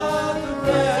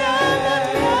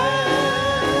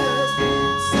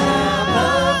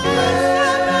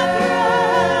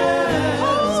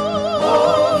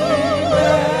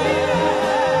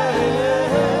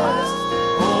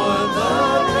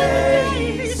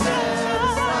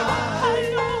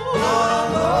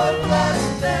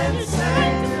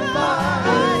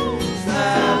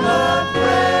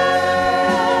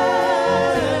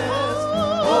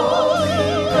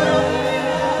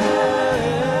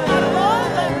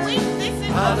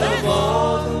out of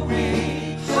all the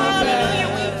weeks. Hallelujah,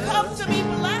 we've come to be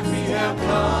blessed. We have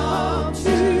come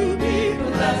to be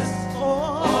blessed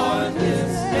on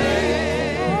this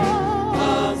day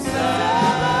of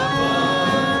Sabbath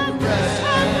rest.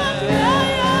 Sabbath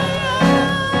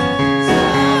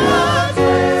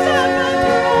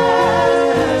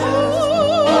rest,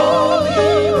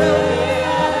 holy rest.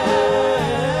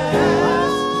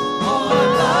 On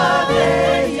the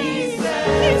day He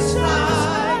set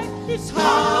aside, His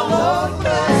hallowed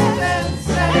rest and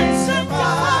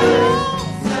sanctified.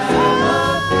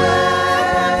 Sabbath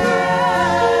rest,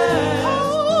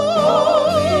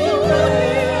 holy rest.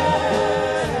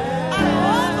 Out of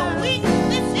all the weeks,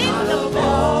 this is the best.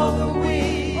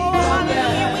 Oh,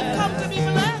 hallelujah, we've come to be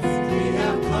blessed. We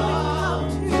have come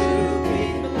to be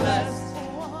blessed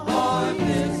on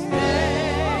this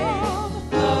day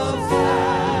of Sabbath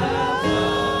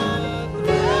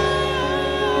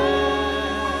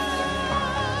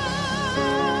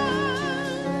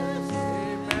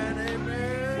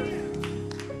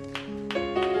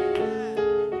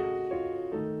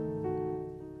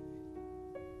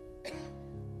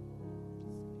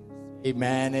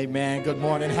Amen, amen. Good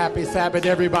morning. Happy Sabbath,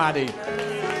 everybody.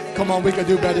 Come on, we could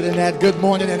do better than that. Good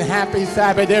morning and happy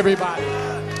Sabbath, everybody.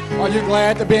 Are you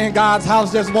glad to be in God's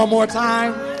house just one more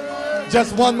time?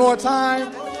 Just one more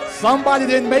time? Somebody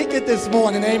didn't make it this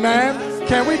morning, amen?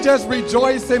 Can we just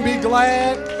rejoice and be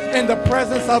glad in the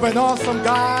presence of an awesome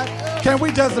God? Can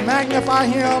we just magnify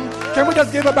Him? Can we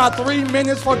just give about 3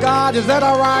 minutes for God? Is that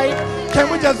all right? Can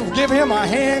we just give Him a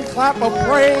hand clap of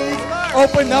praise?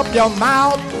 Open up your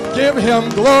mouth. Give Him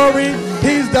glory.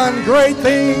 He's done great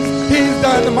things. He's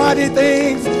done mighty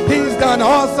things. He's done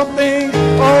awesome things.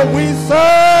 Oh, we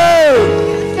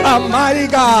serve a mighty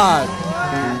God,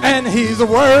 and He's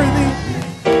worthy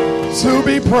to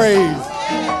be praised.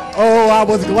 Oh, I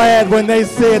was glad when they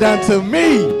said unto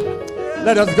me,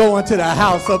 let us go into the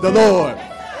house of the Lord,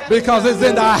 because it's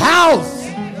in the house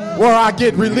where I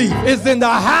get relief. It's in the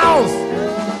house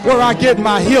where I get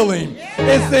my healing.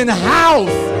 It's in the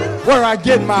house where I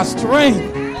get my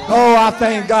strength. Oh, I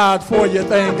thank God for you.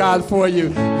 Thank God for you.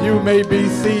 You may be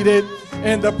seated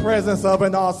in the presence of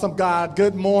an awesome God.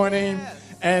 Good morning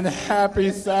and happy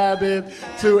Sabbath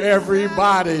to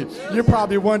everybody. You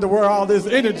probably wonder where all this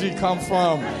energy comes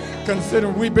from,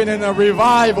 considering we've been in a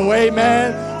revival,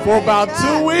 amen, for about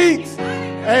 2 weeks,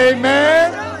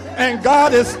 amen, and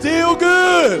God is still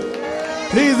good.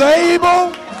 He's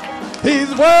able. He's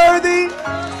worthy.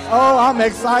 Oh, I'm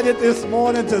excited this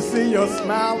morning to see your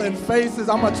smiling faces.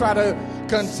 I'm going to try to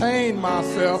contain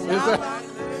myself.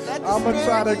 I'm going to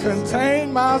try to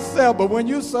contain myself. But when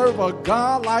you serve a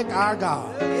God like our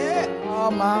God,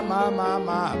 oh, my.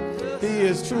 He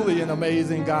is truly an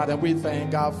amazing God, and we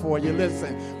thank God for you.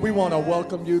 Listen, we want to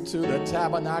welcome you to the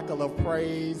Tabernacle of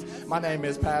Praise. My name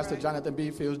is Pastor Johnathan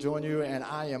B. Fields Jr., and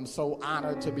I am so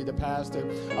honored to be the pastor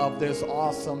of this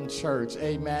awesome church.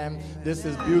 Amen. This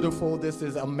is beautiful. This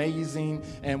is amazing,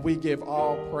 and we give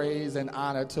all praise and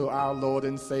honor to our Lord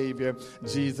and Savior,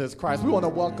 Jesus Christ. We want to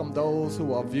welcome those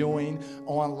who are viewing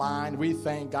online. We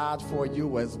thank God for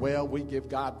you as well. We give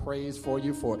God praise for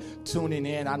you for tuning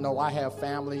in. I know I have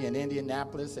family in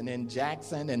Indianapolis and in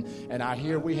Jackson, and I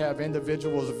hear we have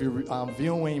individuals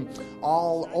viewing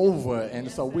all over,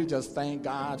 and so we just thank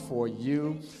God for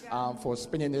you for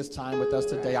spending this time with us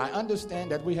today. I understand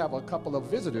that we have a couple of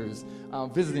visitors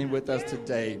visiting with us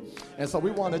today, and so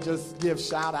we want to just give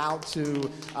shout out to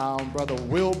Brother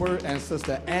Wilbur and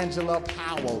Sister Angela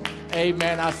Powell.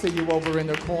 Amen. I see you over in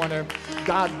the corner.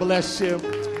 God bless you.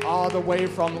 All the way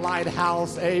from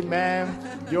Lighthouse, amen.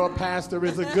 Your pastor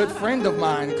is a good friend of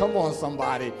mine. Come on,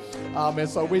 somebody. And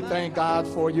so we thank God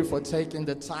for you for taking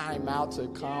the time out to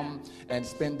come and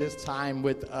spend this time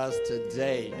with us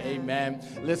today. Amen.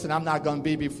 Listen, I'm not going to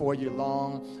be before you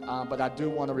long, but I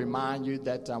do want to remind you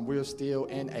that we're still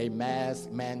in a mask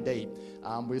mandate.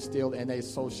 We're still in a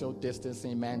social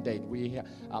distancing mandate. We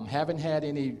haven't had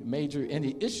any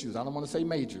issues. I don't want to say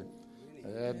major.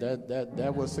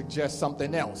 That would suggest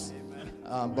something else.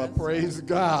 But praise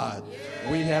God,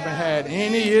 we haven't had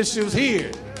any issues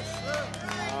here.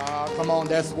 Come on,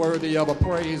 that's worthy of a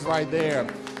praise right there.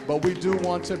 But we do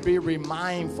want to be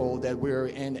mindful that we're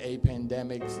in a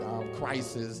pandemic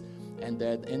crisis, and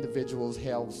that individuals'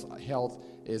 health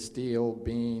is still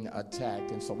being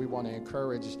attacked. And so we want to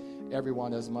encourage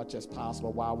everyone as much as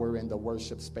possible while we're in the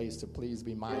worship space to please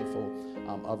be mindful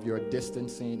of your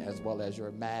distancing as well as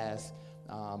your mask.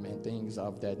 And things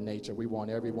of that nature. We want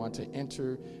everyone to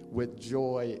enter with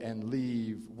joy and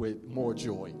leave with more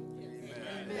joy.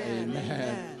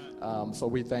 Amen. So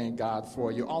we thank God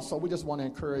for you. Also, we just want to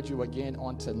encourage you again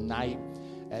on tonight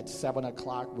at 7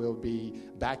 o'clock, we'll be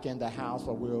back in the house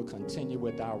where we'll continue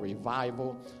with our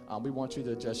revival. We want you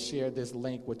to just share this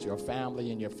link with your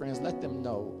family and your friends. Let them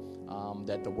know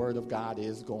that the word of God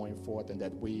is going forth and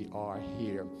that we are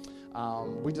here.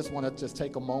 We just want to just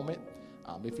take a moment,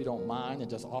 if you don't mind, and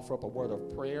just offer up a word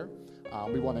of prayer.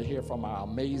 We want to hear from our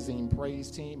amazing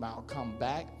praise team. I'll come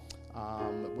back.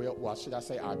 Our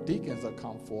deacons will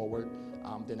come forward.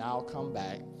 Then I'll come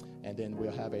back, and then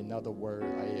we'll have another word,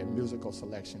 a musical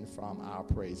selection from our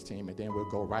praise team, and then we'll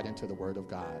go right into the word of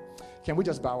God. Can we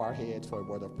just bow our heads for a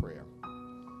word of prayer?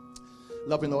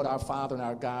 Loving Lord, our Father and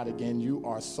our God, again, you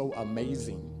are so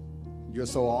amazing. You're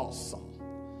so awesome.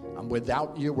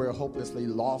 Without you, we're hopelessly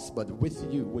lost, but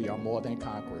with you, we are more than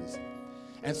conquerors.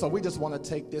 And so we just want to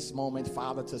take this moment,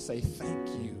 Father, to say thank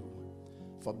you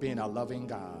for being a loving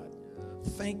God.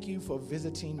 Thank you for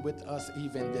visiting with us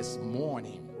even this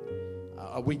morning.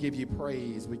 We give you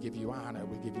praise, we give you honor,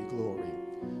 we give you glory.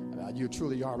 You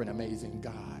truly are an amazing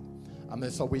God.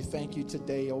 And so we thank you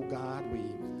today, oh God. We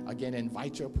again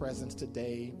invite your presence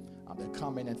today to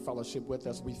come in and fellowship with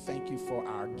us. We thank you for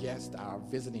our guests, our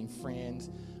visiting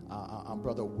friends,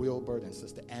 Brother Wilbert and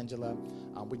Sister Angela.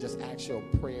 We just ask your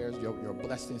prayers, your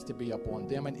blessings to be upon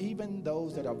them, and even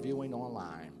those that are viewing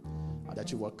online, that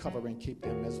you will cover and keep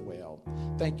them as well.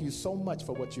 Thank you so much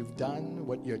for what you've done,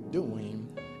 what you're doing,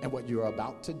 and what you're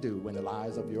about to do in the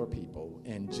lives of your people.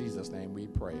 In Jesus' name we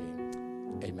pray.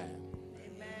 Amen.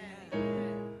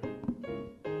 Amen.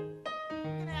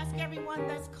 I'm going to ask everyone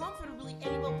that's comfortably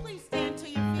able, please stand to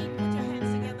your feet, put your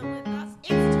hands together with us.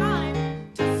 It's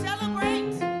time to celebrate.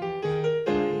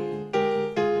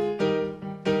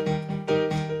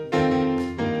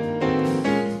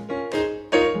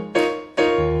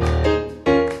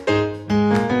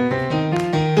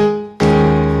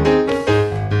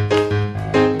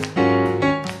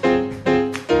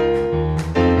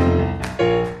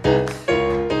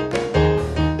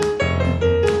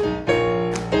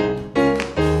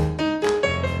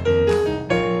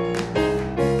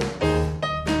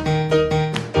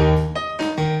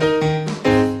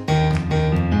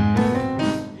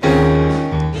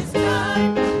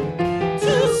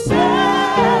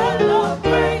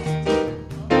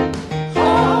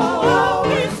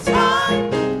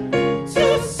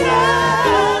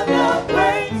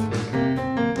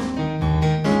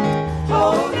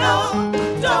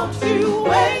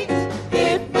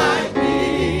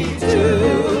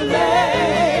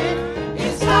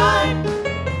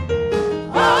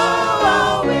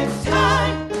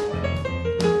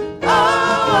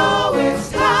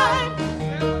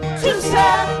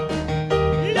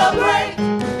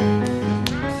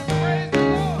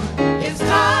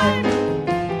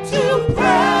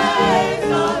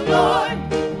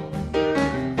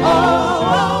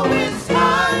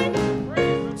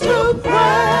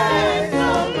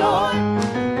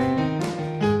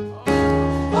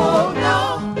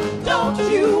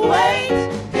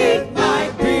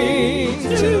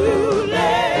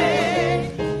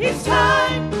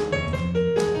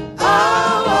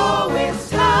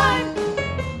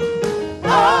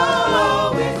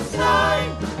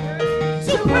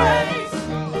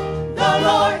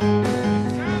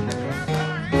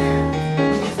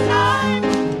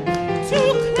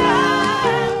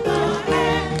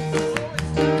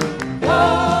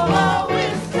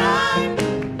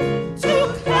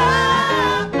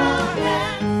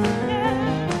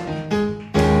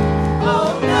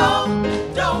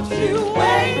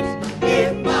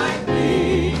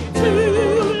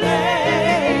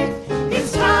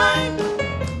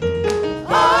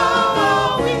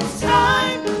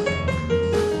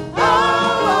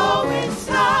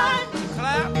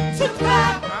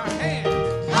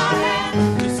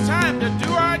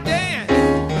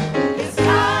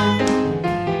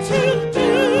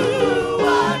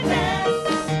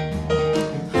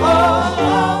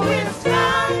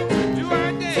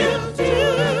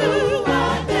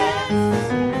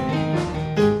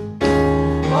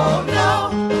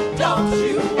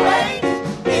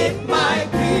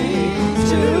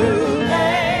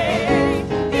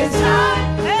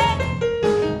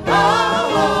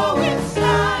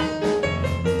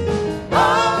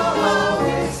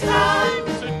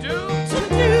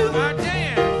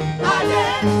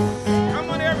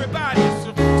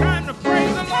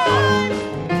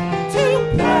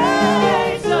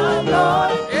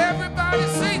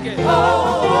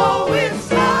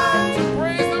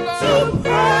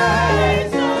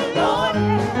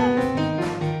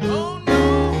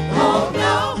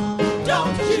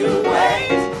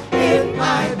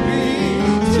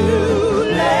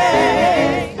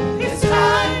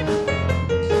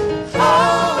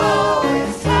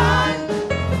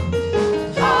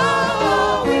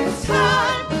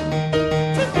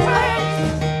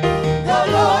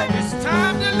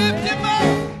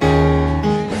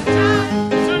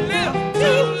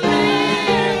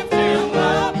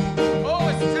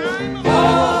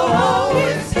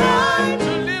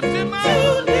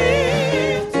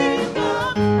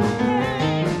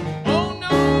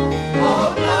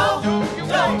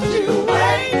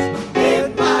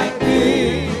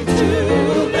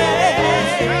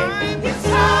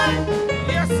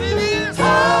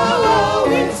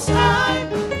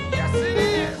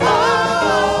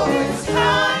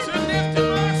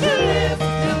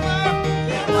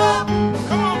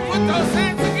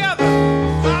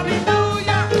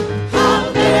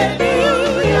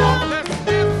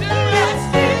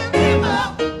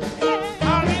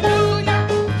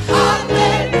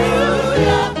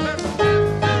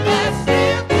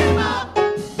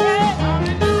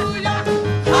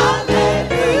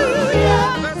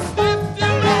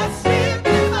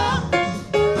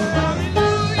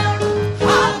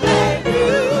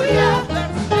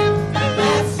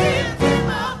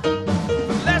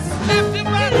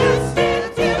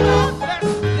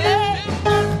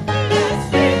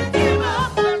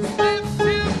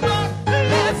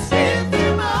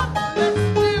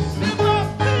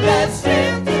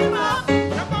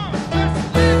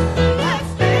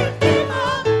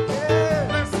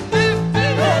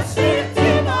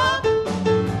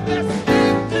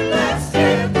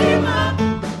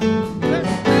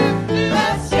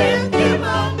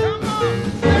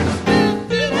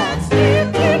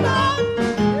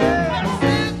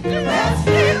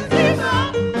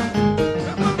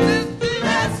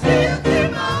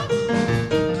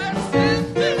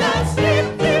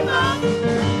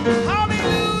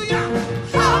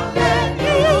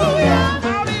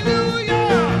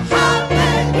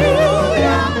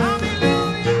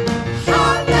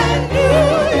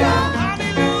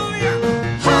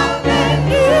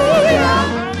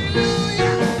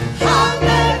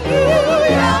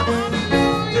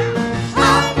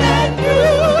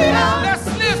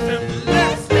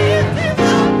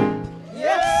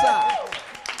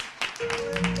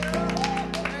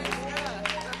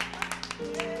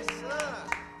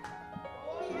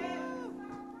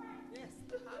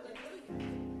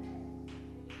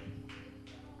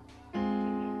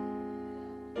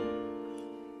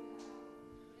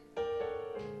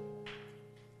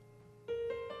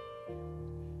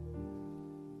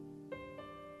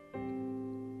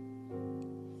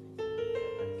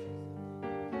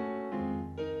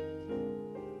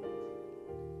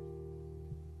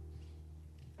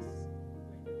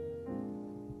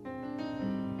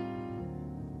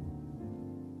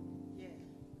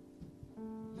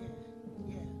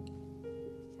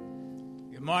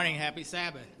 Good morning. Happy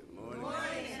Sabbath. Good morning.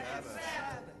 Happy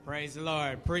Sabbath. Praise the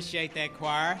Lord. Appreciate that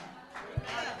choir.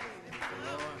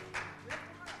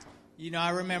 You know, I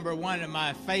remember one of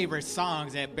my favorite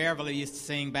songs that Beverly used to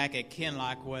sing back at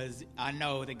Kinlock was I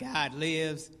Know That God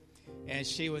Lives. And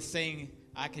she was singing,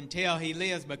 I can tell he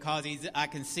lives because I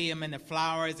can see him in the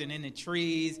flowers and in the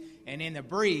trees and in the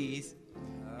breeze.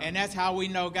 And that's how we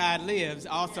know God lives.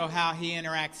 Also how he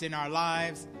interacts in our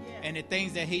lives and the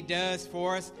things that he does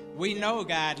for us. We know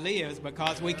God lives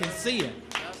because we can see it.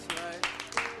 That's right.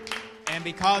 And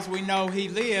because we know he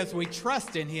lives, we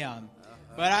trust in him.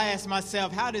 But I ask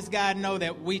myself, how does God know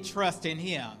that we trust in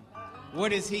him?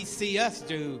 What does he see us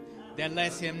do that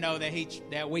lets him know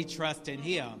that we trust in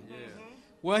him? Yeah.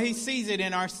 Well, he sees it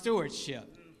in our stewardship.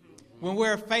 When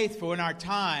we're faithful in our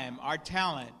time, our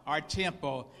talent, our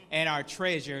temple, and our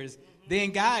treasures,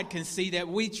 then God can see that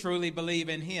we truly believe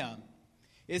in him.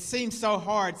 It seems so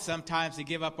hard sometimes to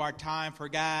give up our time for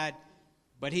God,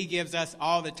 but he gives us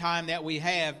all the time that we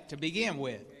have to begin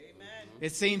with. Amen.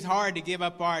 It seems hard to give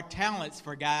up our talents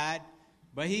for God,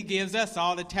 but he gives us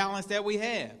all the talents that we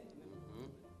have.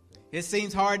 It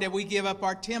seems hard that we give up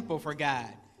our temple for God,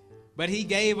 but he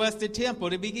gave us the temple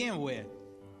to begin with.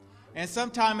 And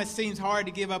sometimes it seems hard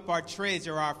to give up our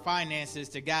treasure, our finances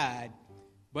to God,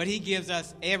 but he gives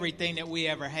us everything that we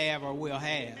ever have or will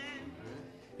have.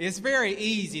 It's very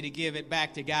easy to give it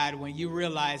back to God when you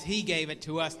realize he gave it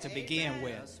to us to begin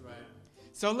with. That's right.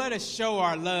 So let us show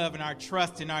our love and our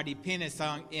trust and our dependence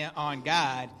on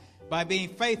God by being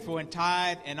faithful in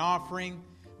tithe and offering,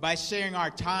 by sharing our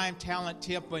time, talent,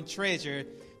 temple, and treasure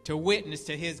to witness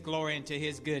to his glory and to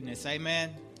his goodness.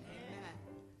 Amen?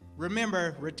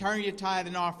 Remember, return your tithe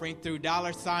and offering through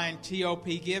 $TOP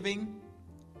giving,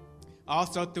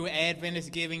 also through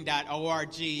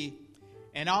AdventistGiving.org,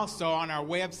 and also on our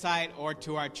website or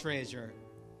to our treasurer.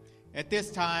 At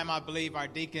this time, I believe our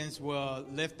deacons will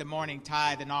lift the morning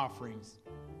tithe and offerings.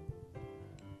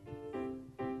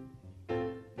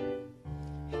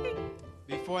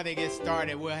 Before they get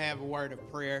started, we'll have a word of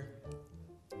prayer.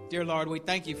 Dear Lord, we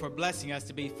thank you for blessing us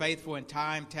to be faithful in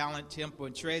time, talent, temple,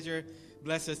 and treasure.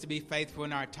 Bless us to be faithful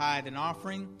in our tithe and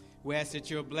offering. We ask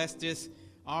that you'll bless this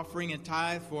offering and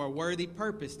tithe for a worthy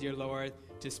purpose, dear Lord,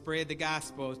 to spread the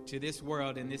gospel to this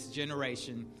world and this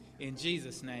generation. In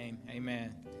Jesus' name,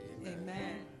 amen.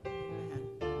 Amen.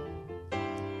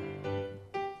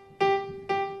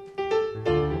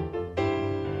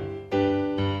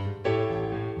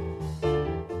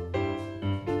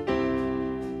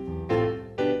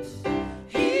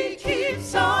 He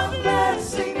keeps on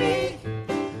blessing me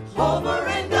over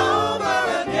and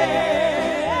over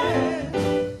again.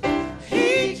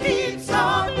 He keeps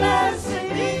on blessing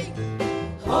me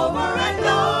over and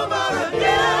over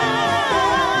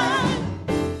again.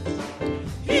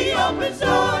 He opens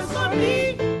doors for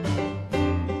me,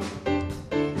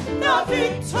 the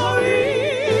victory.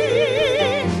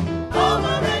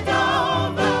 Over and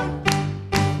over,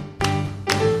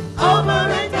 over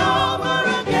and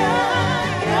over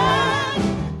again,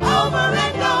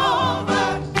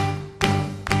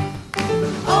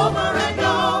 over and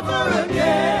over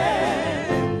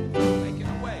again. Making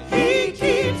a way. He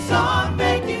keeps on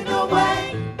making a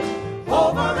way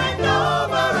over and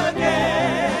over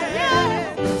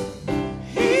again.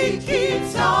 He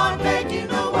keeps on making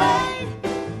a way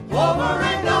over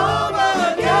and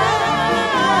over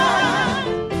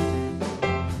again.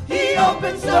 He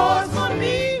opens doors for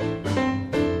me,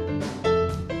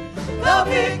 the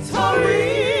victory.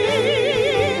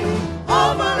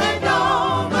 Over and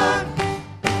over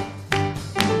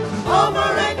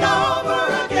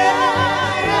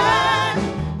again,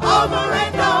 over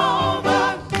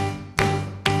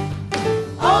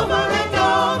and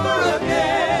over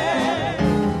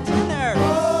again. Tenor.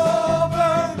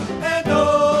 Over and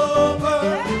over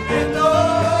and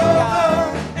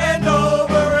over and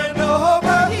over and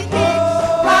over. He keeps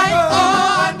right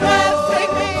on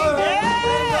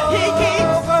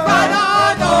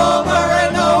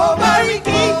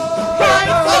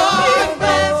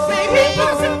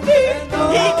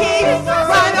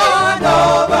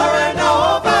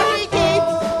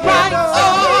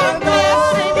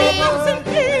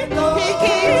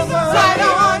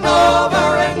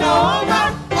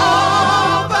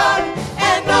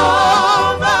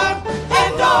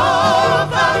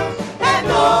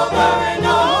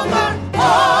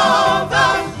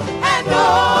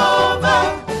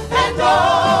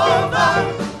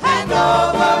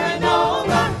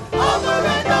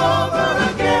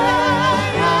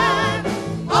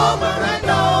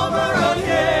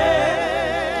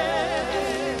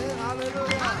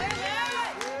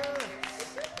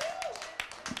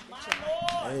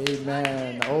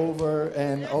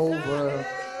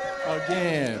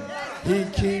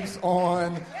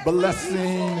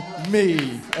blessing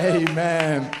me.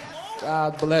 Amen.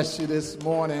 God bless you this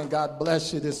morning. God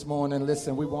bless you this morning.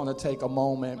 Listen, we want to take a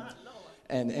moment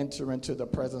and enter into the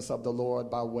presence of the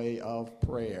Lord by way of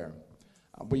prayer.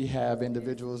 We have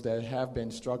individuals that have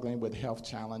been struggling with health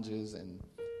challenges, and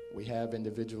we have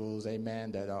individuals,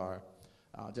 amen, that are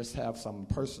just have some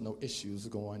personal issues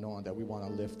going on that we want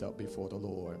to lift up before the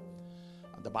Lord.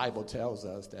 The Bible tells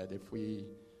us that if we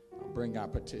bring our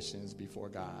petitions before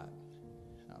God,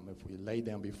 if we lay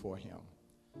them before him,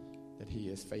 that he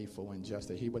is faithful and just,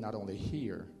 that he will not only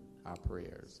hear our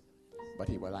prayers, but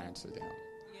he will answer them.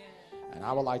 Yeah. And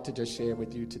I would like to just share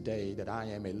with you today that I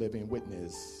am a living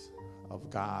witness of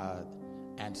God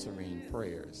answering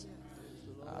prayers.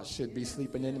 I should be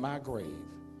sleeping in my grave.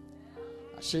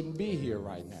 I shouldn't be here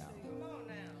right now.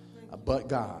 But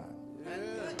God.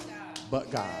 But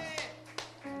God.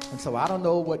 And so I don't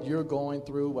know what you're going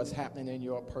through, what's happening in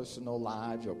your personal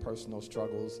lives, your personal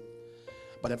struggles.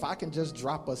 But if I can just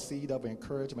drop a seed of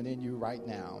encouragement in you right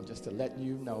now, just to let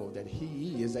you know that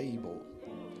he is able,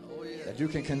 that you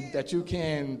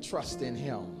can trust in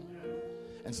him.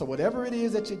 And so whatever it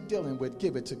is that you're dealing with,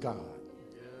 give it to God.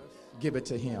 Give it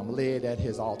to him. Lay it at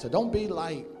his altar. Don't be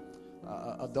like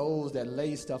those that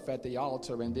lay stuff at the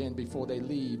altar and then before they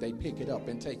leave, they pick it up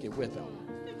and take it with them.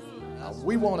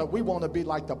 We want to be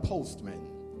like the postman.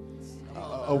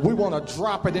 We want to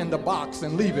drop it in the box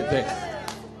and leave it there.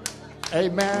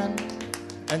 Amen.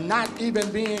 And not even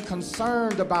being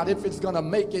concerned about if it's going to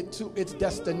make it to its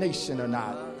destination or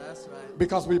not.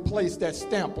 Because we placed that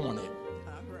stamp on it.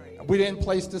 We didn't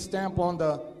place the stamp on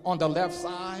the left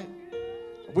side.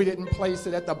 We didn't place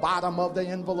it at the bottom of the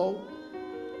envelope.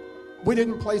 We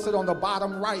didn't place it on the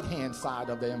bottom right-hand side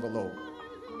of the envelope.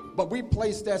 But we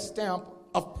placed that stamp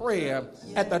of prayer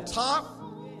at the top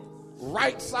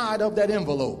right side of that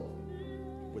envelope,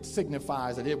 which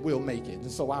signifies that it will make it. And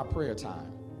so our prayer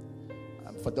time,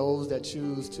 for those that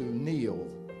choose to kneel,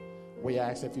 we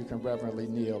ask if you can reverently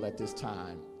kneel at this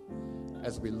time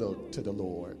as we look to the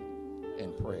Lord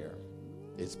in prayer.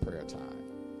 It's prayer time.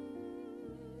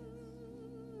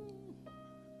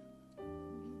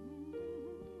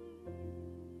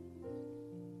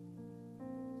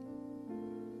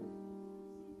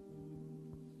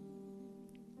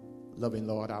 Loving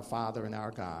Lord, our Father and our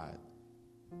God,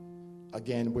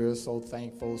 again, we're so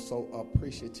thankful, so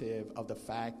appreciative of the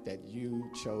fact that you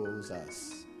chose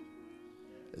us.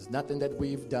 There's nothing that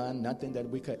we've done, nothing that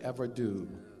we could ever do,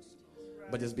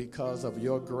 but it's because of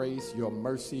your grace, your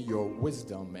mercy, your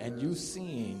wisdom, and you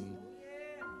seeing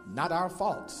not our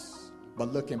faults,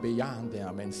 but looking beyond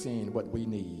them and seeing what we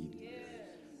need.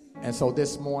 And so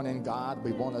this morning, God,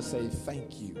 we want to say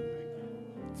thank you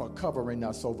for covering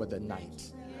us over the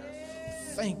night.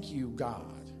 Thank you,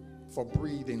 God, for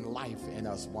breathing life in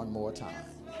us one more time.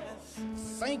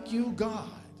 Thank you, God,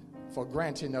 for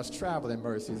granting us traveling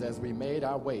mercies as we made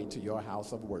our way to your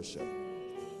house of worship.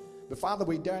 But Father,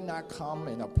 we dare not come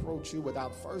and approach you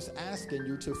without first asking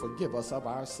you to forgive us of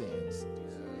our sins.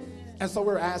 And so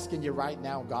we're asking you right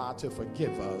now, God, to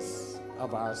forgive us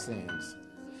of our sins.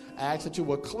 I ask that you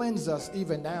will cleanse us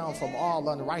even now from all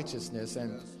unrighteousness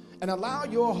and allow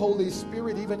your Holy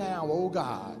Spirit even now, oh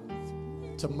God,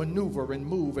 to maneuver and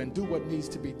move and do what needs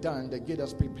to be done to get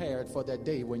us prepared for that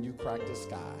day when you crack the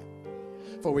sky.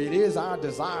 For it is our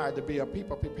desire to be a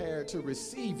people prepared to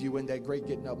receive you in that great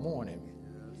getting up morning.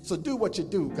 So do what you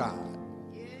do, God.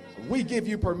 We give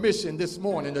you permission this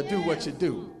morning to do what you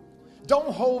do.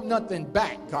 Don't hold nothing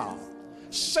back, God.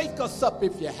 Shake us up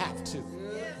if you have to.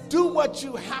 Do what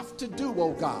you have to do,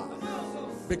 oh God.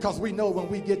 Because we know when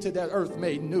we get to that earth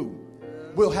made new,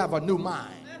 we'll have a new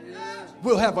mind.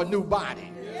 We'll have a new body.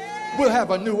 We'll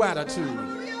have a new attitude.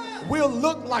 We'll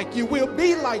look like you. We'll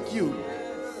be like you.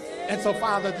 And so,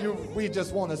 Father, we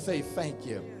just want to say thank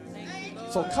you.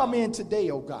 So come in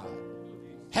today, oh God.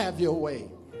 Have your way.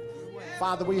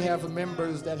 Father, we have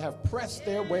members that have pressed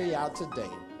their way out today.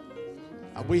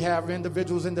 We have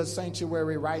individuals in the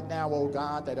sanctuary right now, oh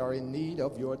God, that are in need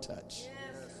of your touch.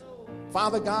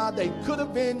 Father God, they could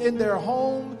have been in their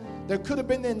home. They could have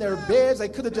been in their beds. They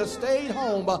could have just stayed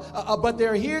home, but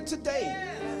they're here today.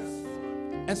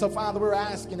 And so, Father, we're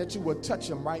asking that you would touch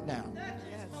them right now.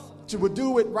 That you would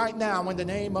do it right now in the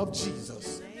name of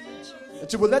Jesus.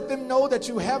 That you would let them know that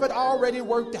you have it already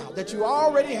worked out. That you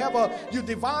already have you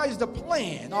devised a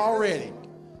plan already.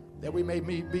 That we may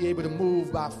be able to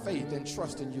move by faith and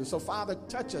trust in you. So, Father,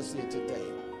 touch us here today.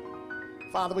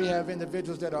 Father, we have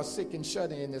individuals that are sick and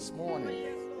shut in this morning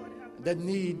that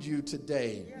need you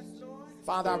today.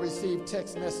 Father, I received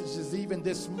text messages even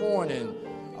this morning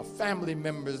family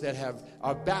members that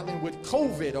are battling with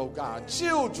COVID, oh God.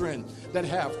 Children that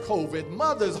have COVID.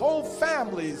 Mothers, whole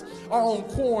families are on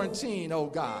quarantine, oh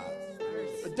God.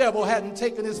 The devil hadn't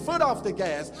taken his foot off the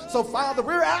gas. So, Father,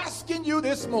 we're asking you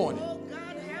this morning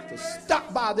to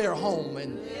stop by their home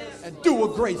and do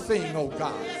a great thing, oh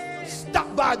God.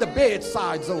 Stop by the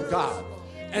bedsides, oh God,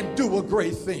 and do a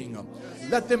great thing.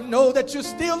 Let them know that you're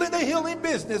still in the healing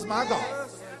business, my God.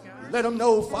 Let them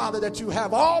know, Father, that you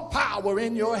have all power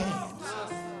in your hands.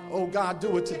 Oh God,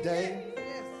 do it today.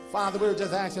 Father, we're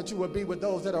just asking that you would be with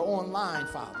those that are online,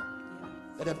 Father,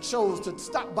 that have chose to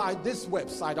stop by this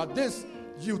website or this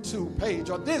YouTube page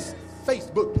or this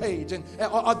Facebook page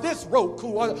or this Roku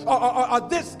or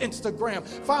this Instagram.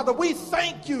 Father, we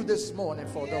thank you this morning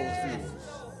for those viewers.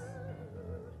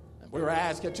 And we're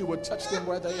asking that you would touch them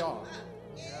where they are.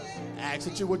 Ask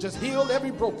that you would just heal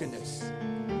every brokenness.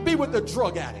 Be with the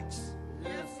drug addicts.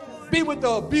 Be with the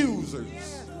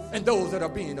abusers and those that are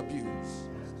being abused.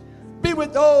 Be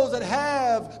with those that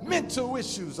have mental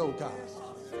issues, oh God.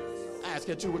 Ask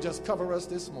that you would just cover us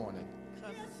this morning.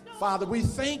 Father, we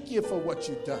thank you for what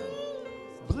you've done.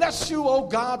 Bless you, oh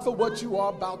God, for what you are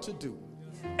about to do.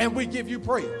 And we give you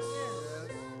praise.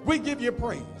 We give you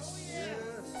praise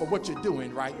for what you're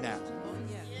doing right now.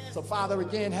 So, Father,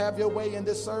 again, have your way in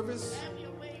this service.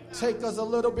 Take us a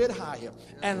little bit higher.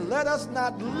 And let us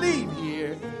not leave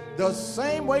here the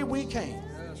same way we came.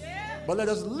 But let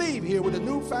us leave here with a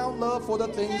newfound love for the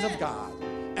things of God.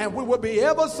 And we will be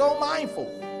ever so mindful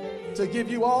to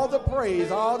give you all the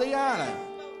praise, all the honor,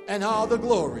 and all the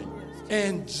glory.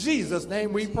 In Jesus'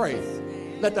 name we pray.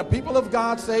 Let the people of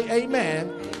God say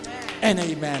amen and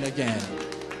amen again.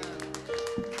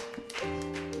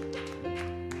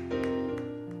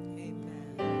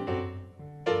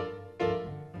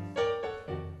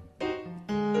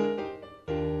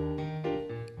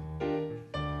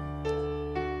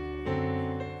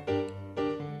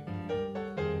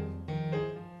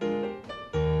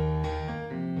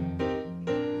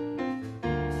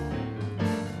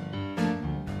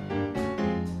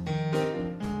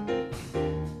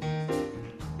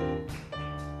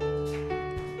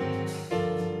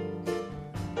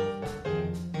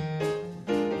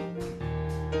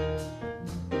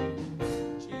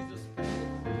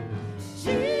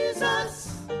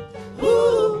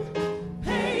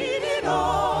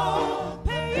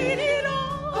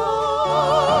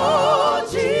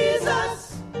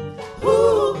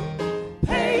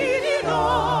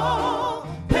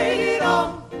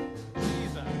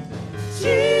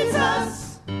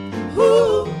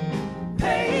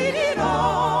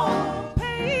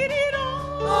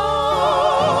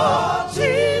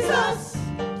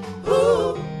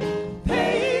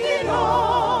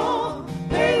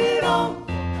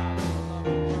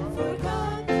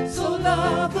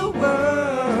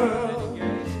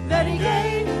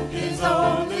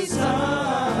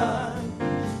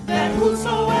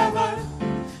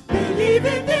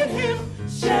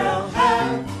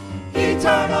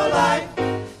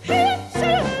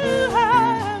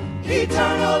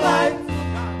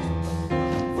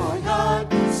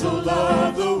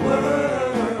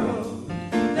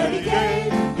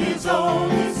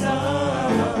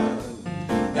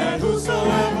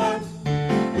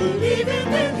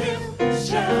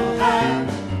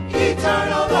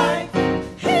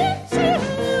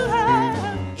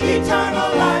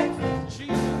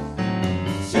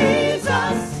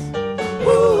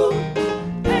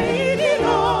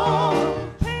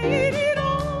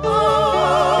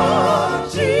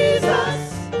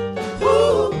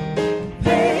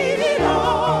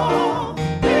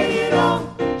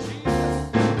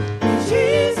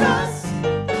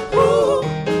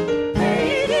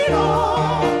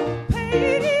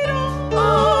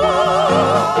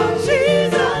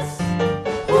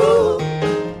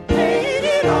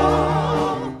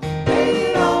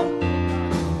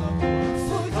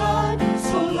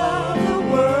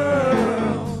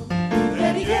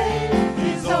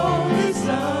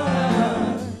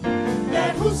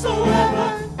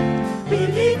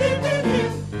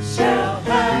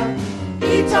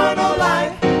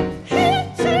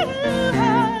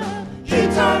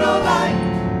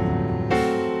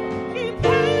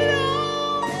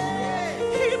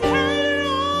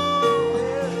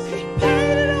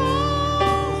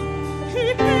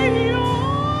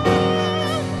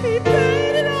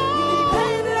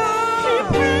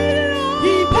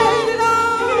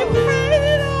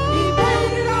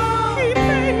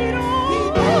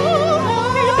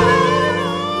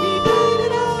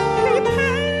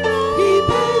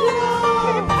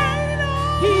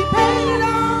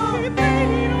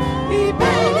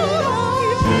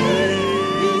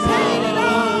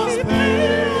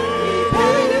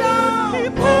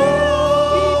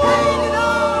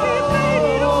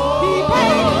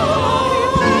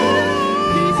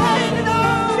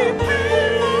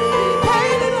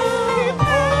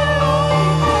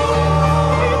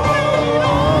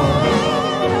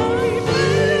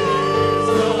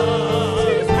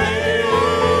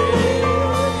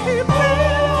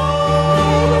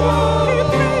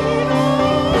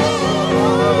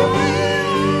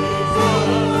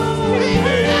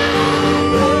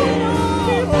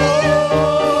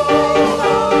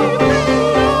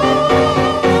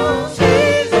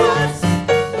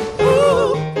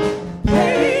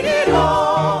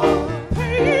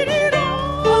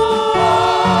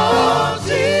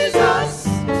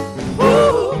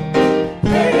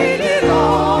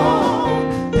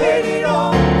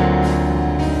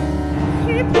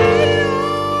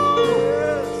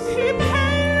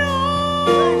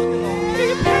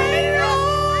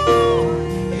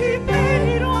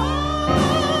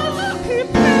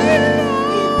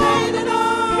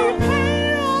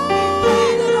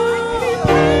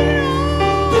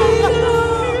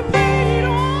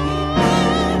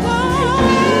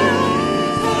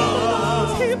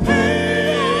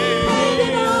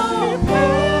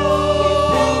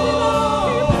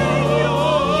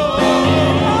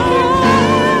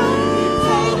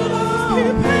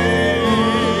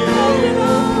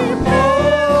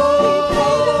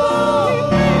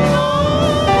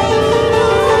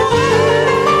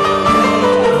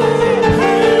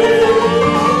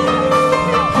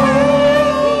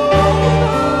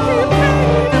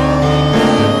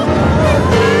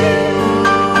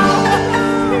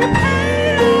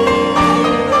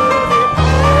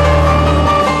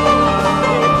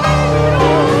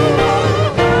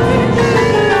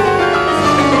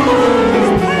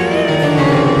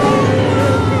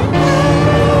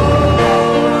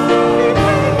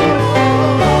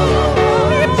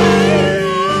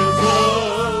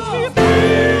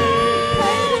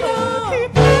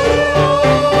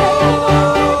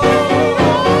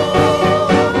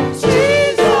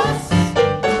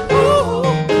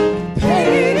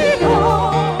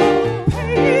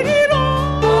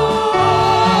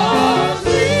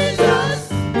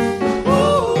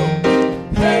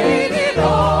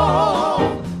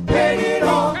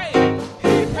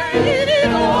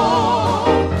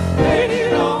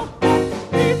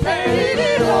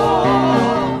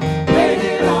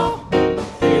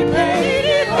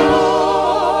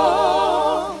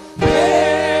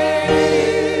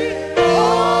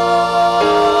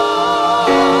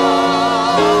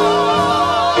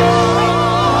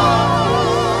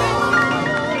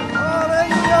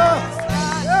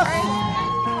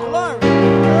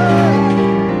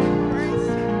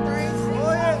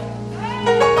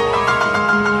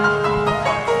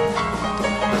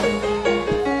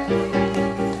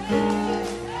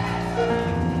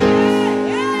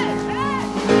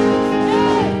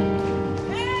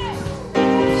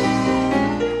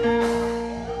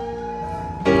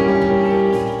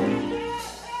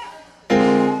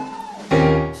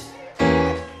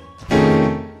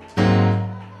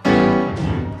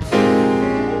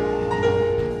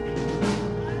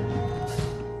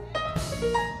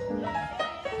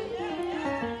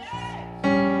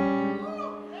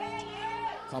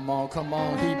 Come on, come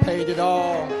on. He paid it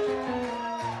all.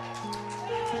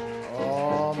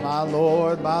 Oh, my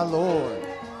Lord, my Lord.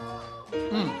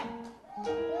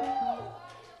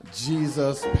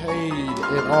 Jesus paid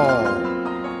it all.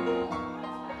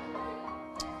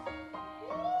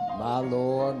 My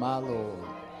Lord, my Lord.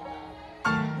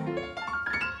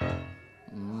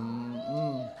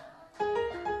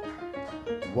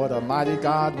 What a mighty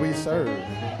God we serve.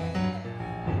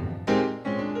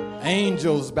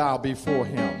 Angels bow before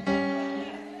him.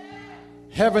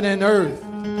 Heaven and earth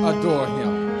adore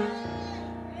him.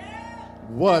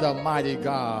 What a mighty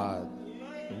God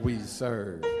we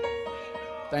serve.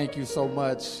 Thank you so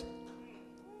much,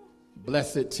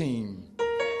 blessed team.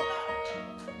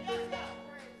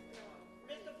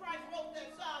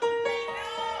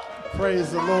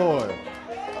 Praise the Lord.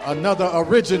 Another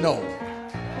original.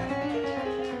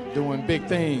 Doing big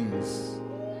things.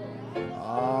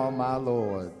 Oh, my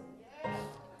Lord.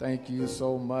 Thank you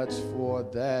so much for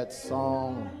that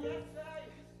song.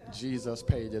 Jesus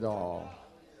paid it all.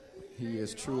 He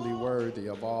is truly worthy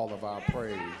of all of our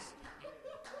praise.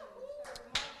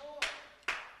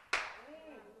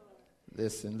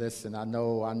 Listen, I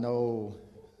know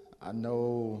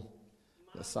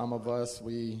that some of us,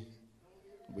 we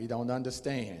don't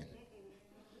understand.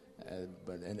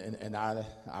 But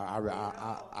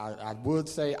I would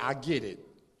say I get it,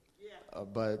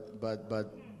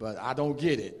 but I don't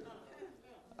get it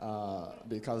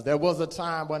because there was a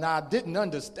time when I didn't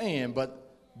understand, but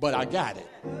I got it.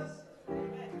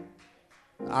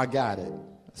 I got it.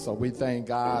 So we thank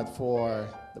God for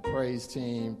the praise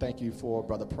team. Thank you for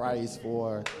Brother Price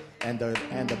and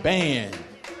the band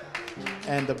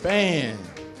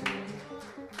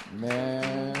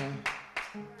man.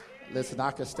 Listen,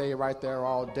 I could stay right there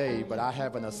all day, but I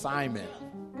have an assignment.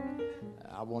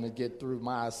 I want to get through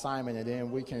my assignment, and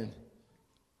then we can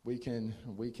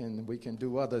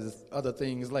do other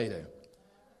things later.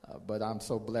 But I'm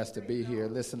so blessed to be here.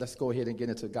 Listen, let's go ahead and get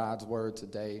into God's word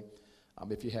today.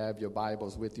 If you have your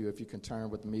Bibles with you, if you can turn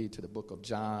with me to the book of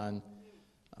John,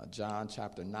 John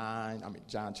chapter 1,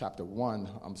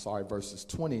 verses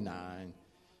 29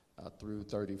 through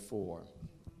 34.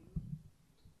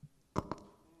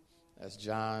 That's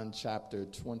John chapter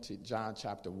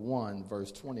 1,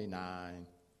 verse 29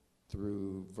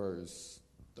 through verse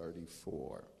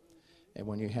 34. And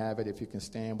when you have it, if you can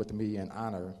stand with me in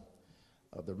honor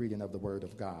of the reading of the Word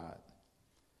of God.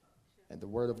 And the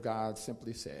Word of God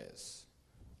simply says,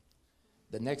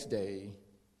 the next day,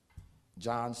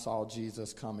 John saw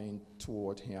Jesus coming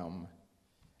toward him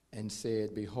and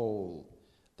said, behold,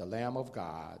 the Lamb of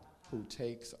God who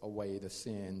takes away the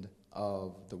sin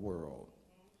of the world.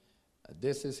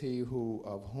 This is he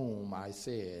of whom I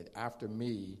said, after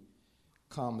me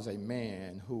comes a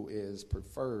man who is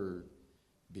preferred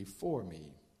before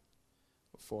me,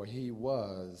 for he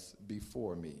was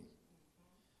before me.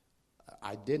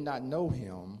 I did not know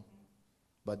him,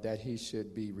 but that he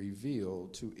should be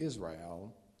revealed to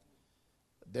Israel.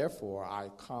 Therefore I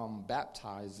come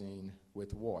baptizing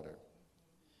with water.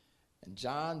 And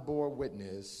John bore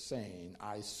witness, saying,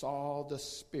 I saw the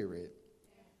Spirit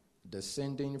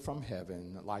descending from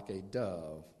heaven like a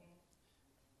dove,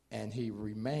 and he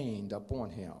remained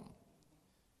upon him.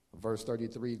 Verse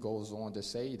 33 goes on to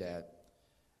say that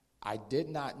I did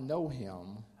not know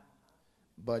him,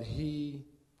 but he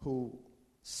who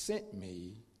sent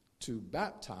me to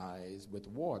baptize with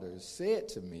water said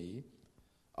to me,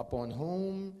 upon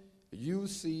whom you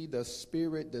see the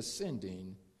Spirit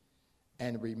descending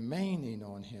and remaining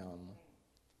on him,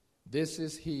 this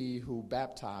is he who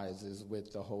baptizes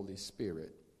with the Holy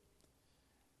Spirit.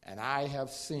 And I have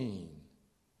seen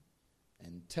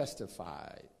and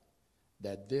testified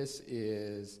that this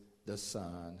is the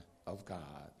Son of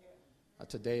God.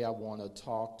 Today I want to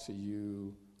talk to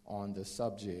you on the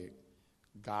subject,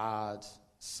 God's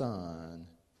Son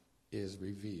is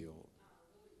revealed.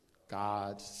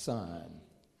 God's Son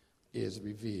is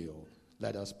revealed.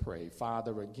 Let us pray.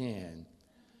 Father, again,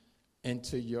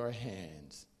 into your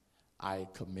hands I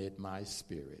commit my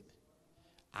spirit.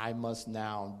 I must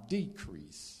now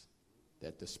decrease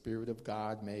that the Spirit of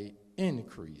God may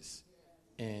increase.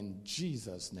 In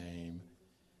Jesus' name,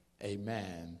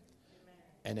 amen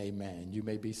and amen. You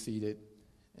may be seated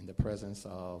in the presence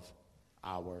of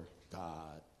our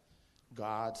God.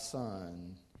 God's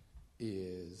Son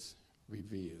is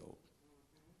revealed.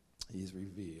 He's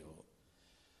revealed.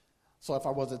 So if I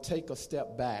was to take a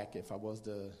step back, if I was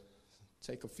to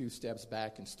take a few steps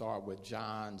back and start with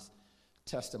John's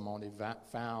testimony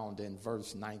found in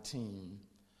verse 19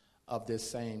 of this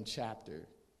same chapter,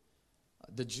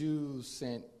 the Jews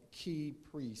sent key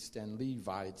priests and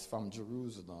Levites from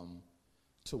Jerusalem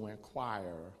to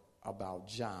inquire about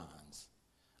John's,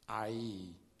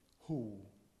 i.e., who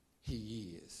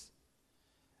he is.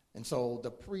 And so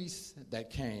the priests that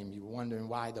came, you were wondering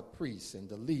why the priests and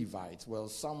the Levites. Well,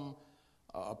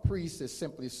 a priest is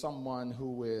simply someone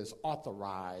who is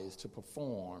authorized to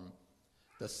perform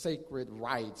the sacred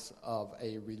rites of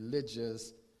a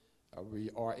religious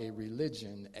or a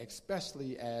religion,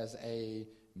 especially as a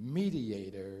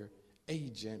mediator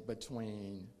agent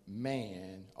between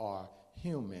man or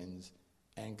humans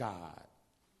and God.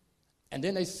 And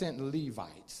then they sent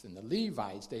Levites. And the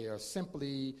Levites, they are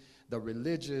simply the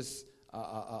religious,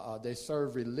 they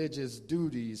serve religious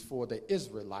duties for the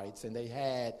Israelites. And they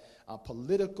had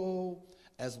political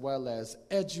as well as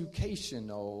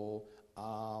educational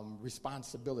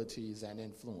responsibilities and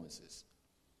influences.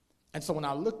 And so when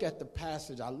I look at the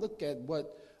passage, I look at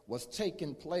what was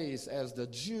taking place as the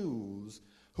Jews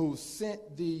who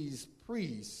sent these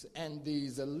priests and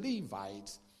these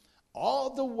Levites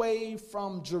all the way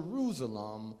from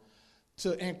Jerusalem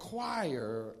to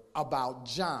inquire about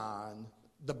John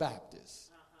the Baptist,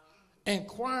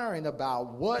 inquiring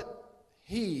about what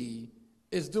he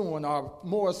is doing, or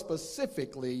more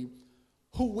specifically,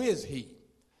 who is he?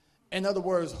 In other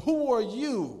words, who are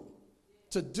you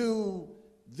to do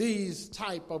these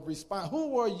type of response?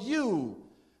 Who are you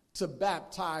to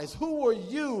baptize? Who are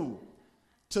you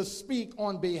to speak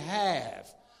on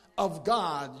behalf of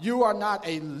God? You are not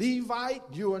a Levite.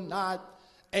 You are not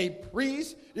a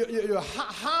priest.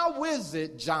 How is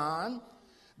it, John,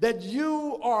 that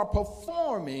you are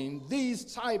performing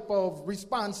these type of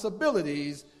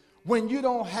responsibilities when you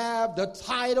don't have the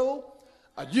title,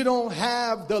 you don't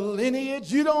have the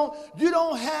lineage, you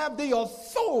don't have the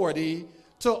authority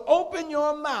to open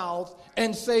your mouth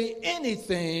and say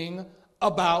anything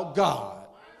about God?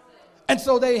 And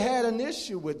so they had an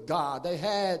issue with God. They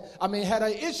had an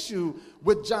issue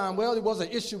with John. Well, it was an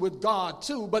issue with God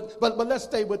too, but let's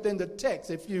stay within the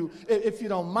text if you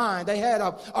don't mind. They had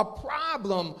a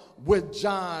problem with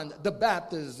John the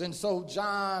Baptist, and so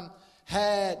John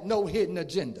had no hidden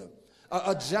agenda.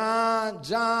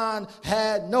 John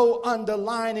had no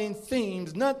underlining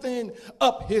themes, nothing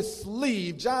up his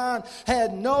sleeve. John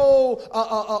had no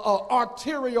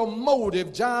arterial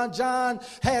motive. John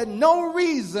had no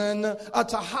reason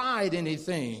to hide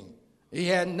anything. He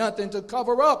had nothing to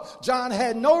cover up. John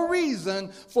had no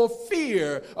reason for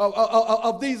fear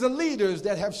of these leaders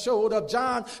that have showed up.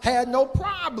 John had no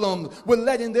problem with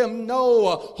letting them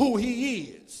know who he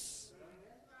is.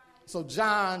 So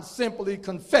John simply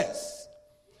confessed.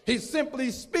 He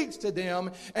simply speaks to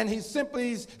them, and he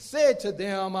simply said to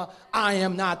them, I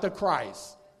am not the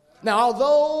Christ. Now,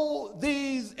 although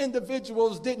these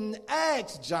individuals didn't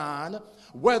ask John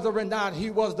whether or not he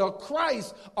was the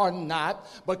Christ or not,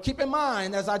 but keep in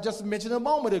mind, as I just mentioned a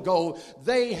moment ago,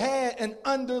 they had an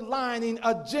underlining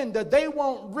agenda. They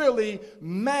weren't really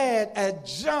mad at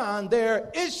John.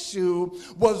 Their issue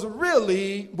was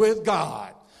really with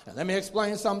God. Now, let me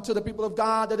explain something to the people of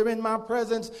God that are in my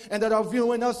presence and that are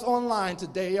viewing us online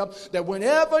today, that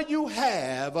whenever you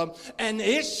have an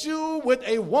issue with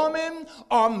a woman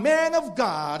or man of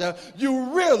God,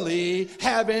 you really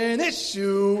have an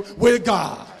issue with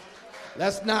God.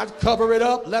 Let's not cover it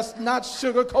up. Let's not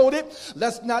sugarcoat it.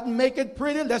 Let's not make it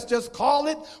pretty. Let's just call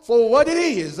it for what it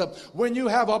is. When you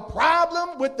have a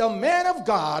problem with the man of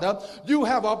God, you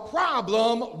have a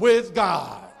problem with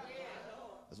God.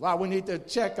 That's why we need to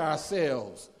check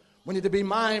ourselves. We need to be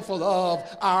mindful of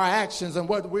our actions and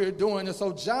what we're doing. And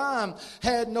so John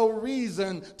had no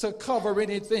reason to cover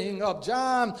anything up.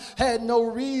 John had no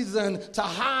reason to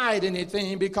hide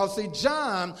anything because, see,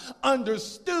 John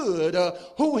understood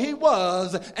who he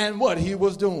was and what he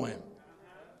was doing.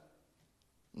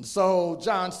 And so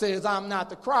John says, I'm not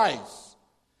the Christ.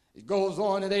 He goes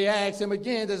on and they ask him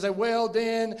again. They say, well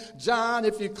then, John,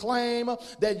 if you claim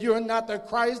that you're not the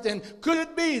Christ, then could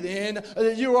it be then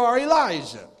that you are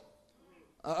Elijah?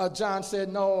 John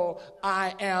said, no,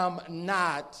 I am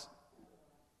not.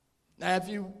 Now, if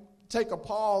you take a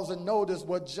pause and notice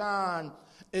what John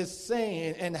is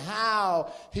saying and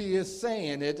how he is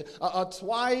saying it,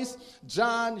 twice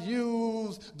John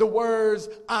used the words,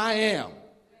 I am.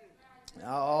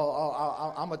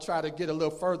 I'm going to try to get a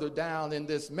little further down in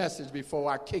this message before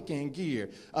I kick in gear.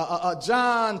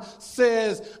 John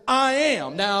says, I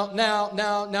am.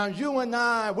 Now, you and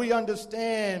I, we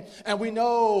understand and we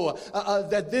know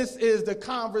that this is the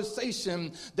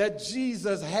conversation that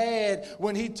Jesus had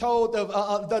when he told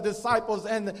the disciples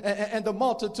and the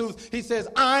multitudes. He says,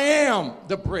 I am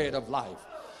the bread of life.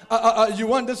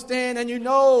 You understand and you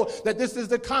know that this is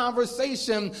the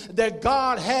conversation that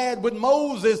God had with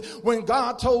Moses when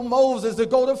God told Moses to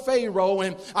go to Pharaoh,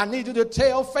 and I need you to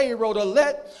tell Pharaoh to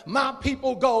let my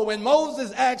people go. And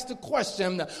Moses asked the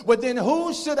question, well, then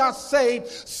who should I say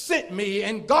sent me?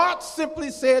 And God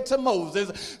simply said to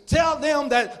Moses, tell them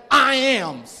that I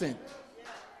am sent.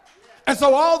 And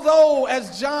so although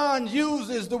as John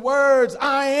uses the words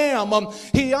I am,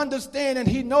 he understands and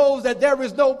he knows that there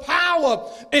is no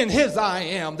power in his I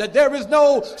am, that there is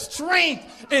no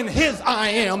strength in his I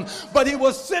am, but he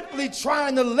was simply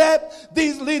trying to let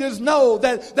these leaders know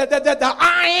that the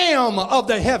I am of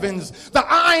the heavens, the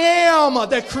I am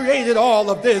that created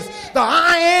all of this, the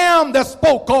I am that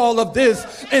spoke all of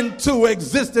this into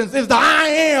existence is the I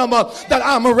am that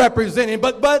I'm representing.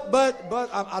 But I'm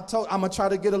going to try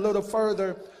to get a little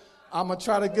further. I'm going to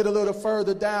try to get a little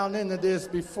further down into this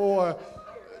before,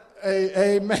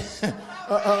 amen.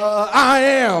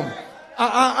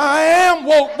 I am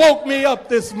woke me up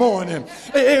this morning.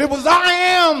 It was I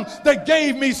am that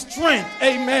gave me strength.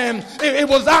 Amen. It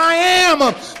was I am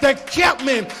that kept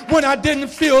me when I didn't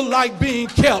feel like being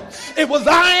kept. It was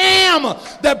I am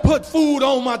that put food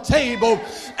on my table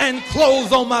and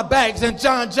clothes on my backs. And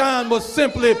John was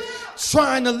simply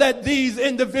trying to let these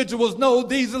individuals know,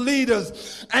 these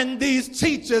leaders and these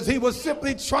teachers, he was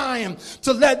simply trying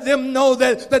to let them know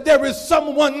that there is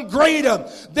someone greater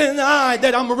than I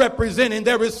that I'm representing.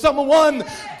 There is someone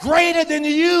greater than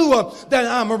you that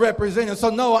I'm representing. So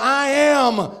no, I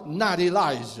am not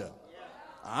Elijah.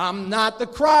 I'm not the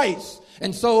Christ.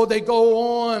 And so they go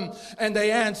on and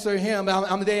they answer him.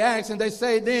 They ask and they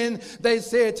say, then they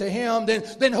said to him,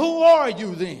 then who are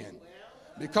you then?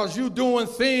 Because you're doing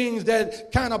things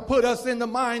that kind of put us in the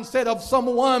mindset of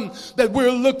someone that we're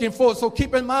looking for. So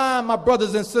keep in mind, my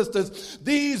brothers and sisters,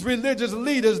 these religious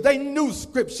leaders, they knew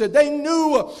scripture. They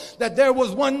knew that there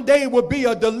was one day would be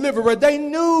a deliverer. They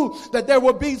knew that there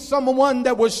would be someone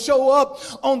that would show up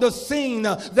on the scene,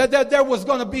 that there was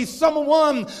going to be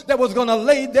someone that was going to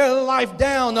lay their life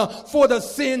down for the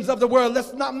sins of the world.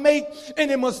 Let's not make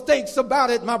any mistakes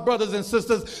about it, my brothers and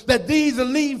sisters, that these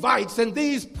Levites and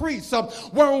these priests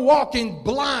weren't walking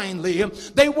blindly.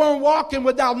 They weren't walking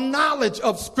without knowledge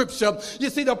of scripture. You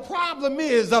see, the problem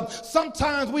is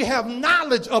sometimes we have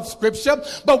knowledge of scripture,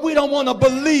 but we don't want to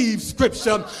believe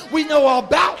scripture. We know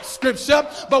about scripture,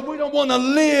 but we don't want to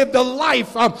live the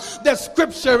life that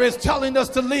scripture is telling us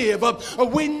to live.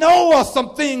 We know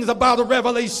some things about the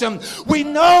Revelation. We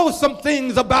know some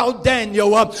things about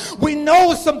Daniel. We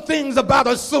know some things about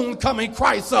a soon coming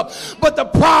Christ. But the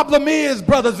problem is,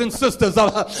 brothers and sisters,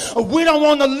 we don't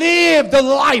want to live the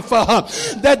life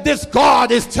that this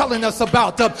God is telling us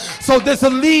about. So this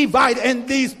Levite and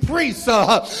these priests,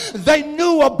 they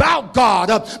knew about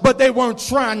God, but they weren't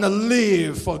trying to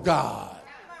live for God.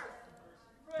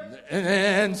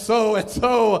 And so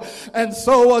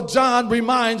John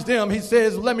reminds them. He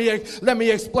says, let me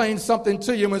explain something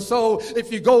to you. And so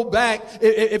if you go back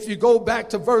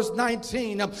to verse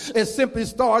 19, it simply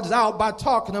starts out by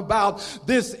talking about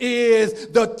this is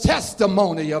the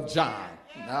testimony of John.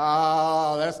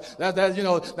 That's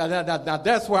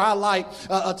where I like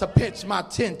to pitch my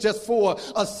tent just for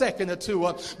a second or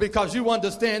two, because you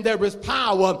understand there is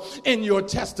power in your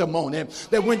testimony.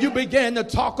 That when you begin to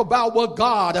talk about what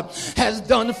God has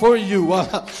done for you,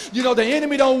 the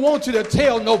enemy don't want you to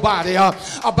tell nobody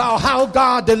about how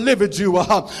God delivered you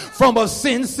from a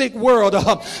sin-sick world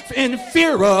in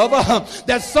fear of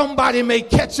that somebody may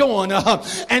catch on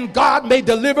and God may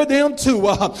deliver them too.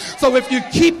 So if you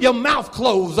keep your mouth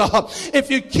closed, if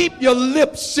you keep your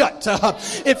lips shut,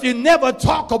 if you never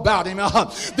talk about him,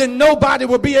 then nobody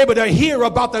will be able to hear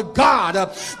about the God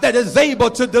that is able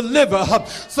to deliver.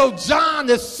 So John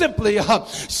is simply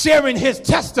sharing his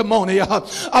testimony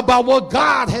about what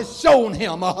God has shown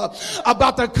him,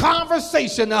 about the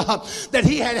conversation that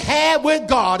he had with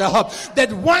God,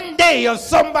 that one day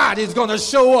somebody's going to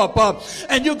show up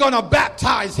and you're going to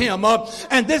baptize him.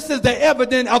 And this is the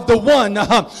evidence of the one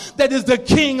that is the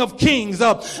King of Kings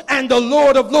and the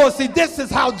Lord of Lords. See, this is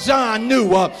how John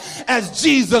knew as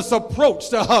Jesus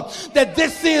approached that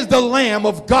this is the Lamb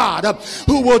of God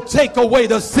who will take away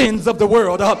the sins of the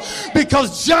world,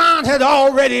 because John had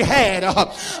already had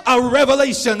a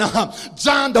revelation.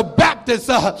 John the Baptist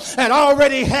had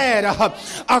already had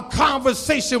a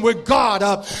conversation with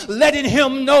God, letting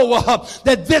him know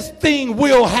that this thing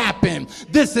will happen.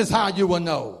 This is how you will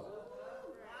know.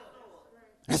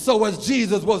 And so as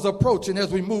Jesus was approaching, as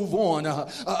we move on,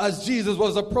 as Jesus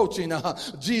was approaching,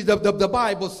 the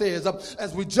Bible says,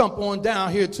 as we jump on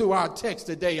down here to our text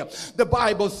today, the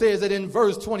Bible says that in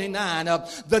verse 29,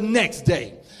 the next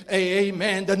day,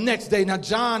 amen, the next day. Now,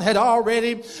 John had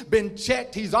already been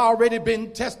checked. He's already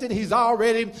been tested. He's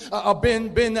already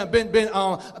been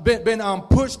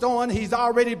pushed on. He's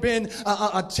already been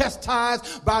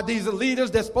chastised by these leaders.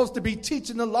 They're supposed to be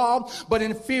teaching the law, but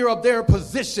in fear of their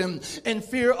position, they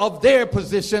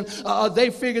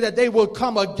figured that they would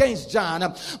come against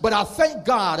John. But I thank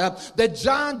God that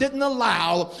John didn't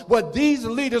allow what these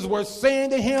leaders were saying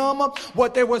to him,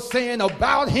 what they were saying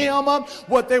about him,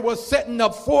 what they were setting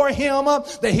up for him,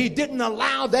 that he didn't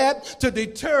allow that to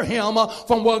deter him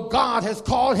from what God has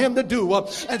called him to do.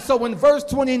 And so in verse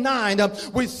 29,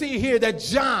 we see here that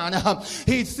John,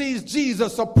 he sees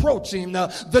Jesus approaching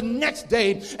the next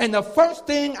day, and the first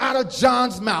thing out of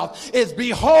John's mouth is,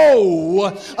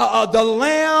 behold, the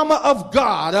Lamb of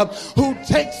God who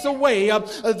takes away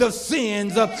the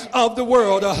sins of the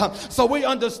world. So we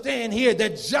understand here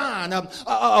that John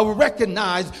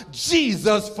recognized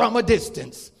Jesus from a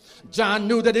distance. John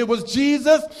knew that it was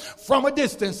Jesus from a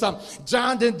distance.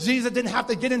 Jesus didn't have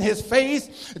to get in his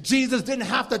face. Jesus didn't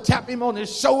have to tap him on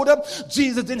his shoulder.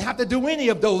 Jesus didn't have to do any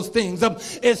of those things.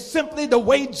 It's simply the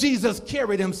way Jesus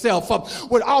carried himself.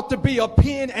 What ought to be a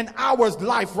pin in our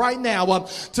life right now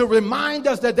to remind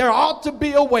us that there ought to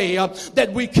be a way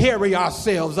that we carry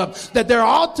ourselves, that there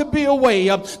ought to be a way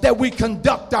that we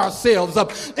conduct ourselves.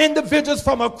 Individuals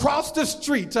from across the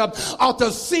street ought to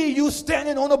see you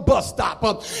standing on a bus stop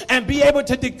and be able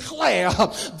to declare,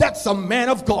 that's a man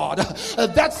of God,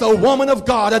 that's a woman of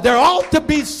God. There ought to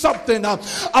be something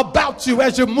about you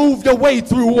as you move your way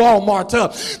through Walmart,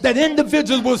 that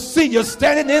individuals will see you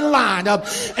standing in line,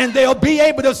 and they'll be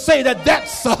able to say that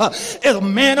that's a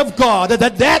man of God,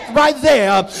 that right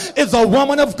there is a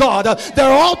woman of God.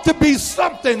 There ought to be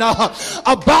something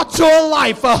about your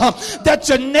life that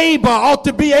your neighbor ought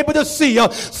to be able to see,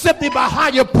 simply by how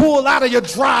you pull out of your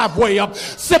driveway,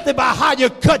 simply by how you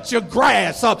cut your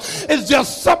grass. It's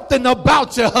just something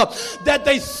about you that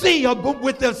they see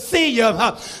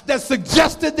that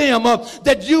suggests to them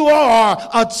that you are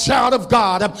a child of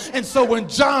God. And so when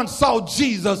John saw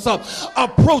Jesus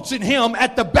approaching him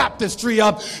at the baptistry,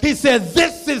 he said,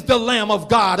 this is the Lamb of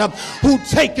God who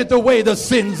taketh away the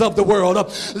sins of the world.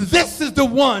 This is the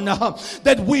one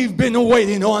that we've been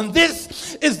waiting on.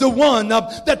 This is the one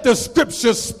that the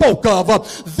scriptures spoke of.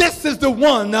 This is the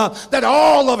one that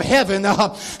all of heaven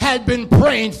had been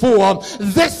praying for.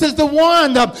 This is the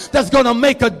one that's going to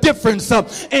make a difference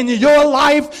in your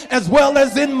life as well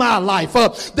as in my life.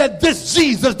 That this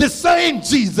Jesus, this same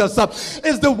Jesus,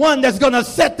 is the one that's going to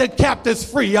set the captives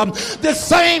free. This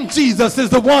same Jesus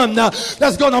is the one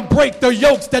that's going to break the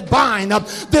yokes that bind.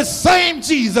 This same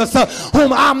Jesus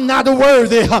whom I'm not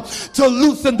worthy to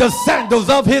loosen the sandals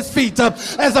of his feet.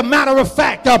 As a matter of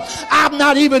fact, I'm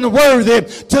not even worthy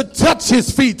to touch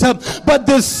his feet. But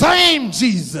this same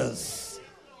Jesus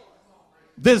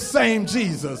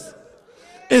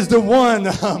is the one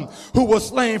who was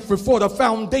slain before the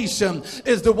foundation,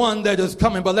 is the one that is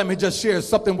coming. But let me just share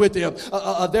something with you.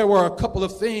 There were a couple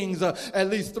of things, at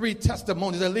least 3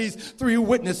 testimonies, at least 3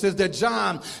 witnesses that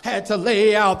John had to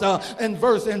lay out. In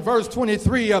verse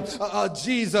 23,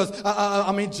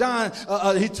 John,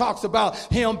 he talks about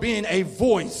him being a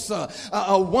voice,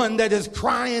 one that is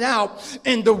crying out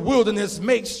in the wilderness,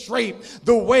 make straight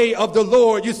the way of the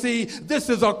Lord. You see, this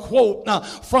is a quote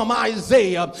from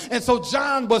Isaiah. And so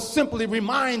John was simply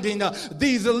reminding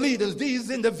these leaders, these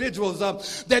individuals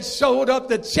that showed up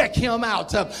to check him out,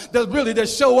 to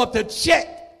show up to check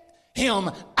him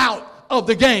out of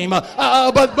the game. But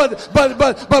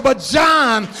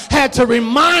John had to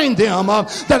remind them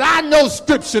that I know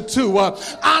scripture too.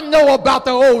 I know about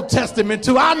the Old Testament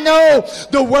too. I know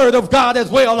the word of God as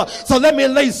well. So let me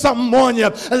lay something on you.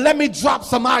 Let me drop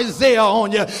some Isaiah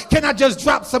on you. Can I just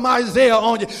drop some Isaiah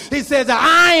on you? He says,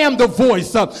 I am the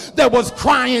voice that was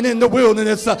crying in the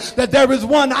wilderness, that there is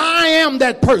one. I am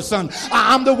that person.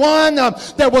 I'm the one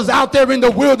that was out there in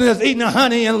the wilderness eating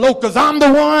honey and locusts. I'm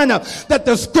the one that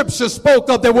the scriptures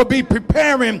spoke of that will be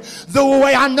preparing the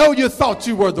way. I know you thought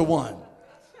you were the one,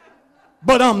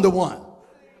 but I'm the one.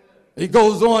 He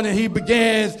goes on and he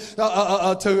begins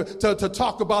to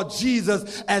talk about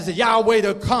Jesus as Yahweh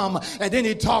to come. And then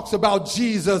he talks about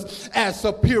Jesus as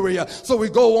superior. So we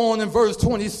go on in verse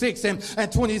 26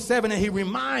 and 27 and he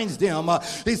reminds them,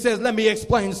 he says, let me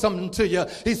explain something to you.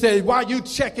 He said, why you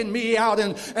checking me out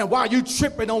and why you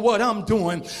tripping on what I'm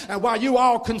doing? And why you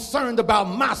all concerned about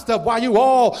my stuff? Why you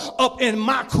all up in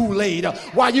my Kool-Aid?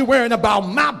 Why you worrying about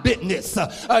my business?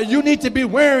 You need to be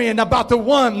worrying about the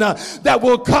one that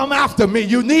will come after me.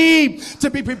 You need to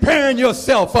be preparing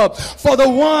yourself for the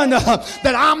one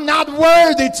that I'm not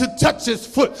worthy to touch his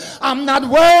foot. I'm not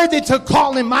worthy to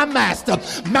call him my master.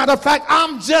 Matter of fact,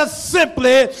 I'm just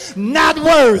simply not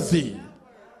worthy.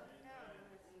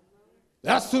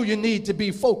 That's who you need to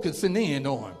be focusing in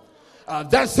on.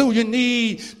 That's who you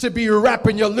need to be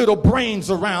wrapping your little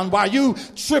brains around. While you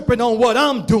tripping on what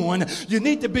I'm doing, you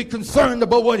need to be concerned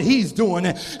about what he's doing.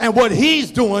 And what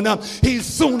he's doing, he's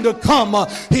soon to come.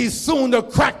 He's soon to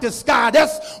crack the sky.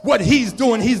 That's what he's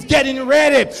doing. He's getting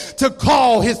ready to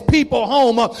call his people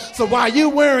home. So while you're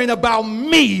worrying about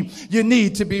me, you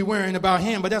need to be worrying about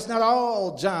him. But that's not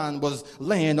all John was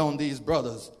laying on these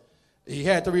brothers. He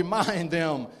had to remind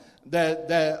them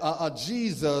that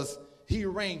Jesus, he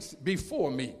ranks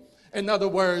before me. In other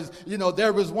words,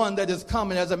 there is one that is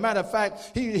coming. As a matter of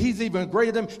fact, he's even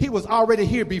greater than he was already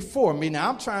here before me. Now,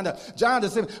 I'm trying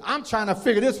to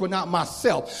figure this one out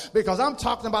myself because I'm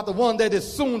talking about the one that is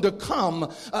soon to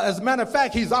come. As a matter of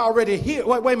fact, he's already here.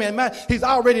 Wait a minute, he's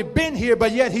already been here,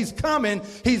 but yet he's coming.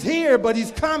 He's here, but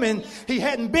he's coming. He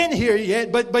hadn't been here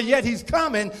yet, but yet he's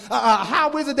coming.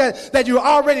 How is it that you're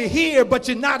already here, but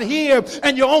you're not here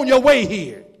and you're on your way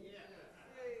here?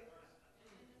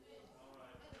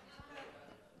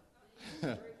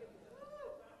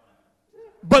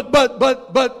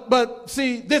 But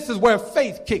see, this is where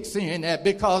faith kicks in at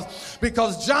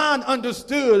because John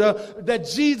understood that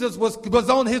Jesus was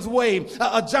on his way.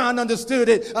 John understood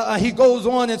it. He goes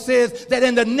on and says that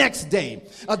in the next day,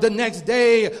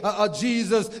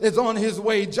 Jesus is on his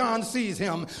way. John sees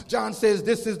him. John says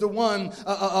this is the one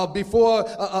before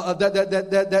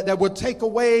that would take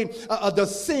away the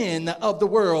sin of the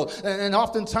world. And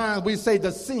oftentimes we say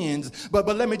the sins, but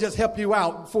let me just help you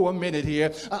out for a minute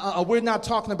here. We're not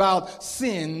talking about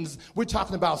sins, we're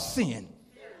talking about sin.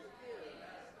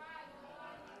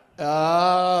 That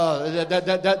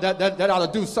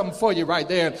ought to do something for you right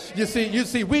there. You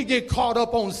see, we get caught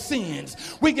up on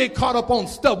sins. We get caught up on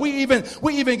stuff. We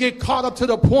even get caught up to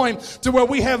the point to where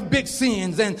we have big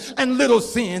sins and little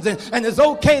sins. And it's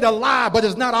okay to lie, but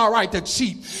it's not all right to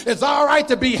cheat. It's all right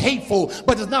to be hateful,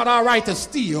 but it's not all right to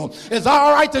steal. It's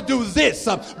all right to do this,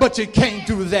 but you can't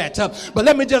do that. But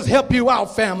let me just help you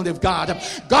out, family of God.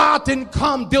 God didn't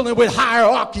come dealing with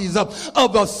hierarchies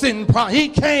of a sin problem. He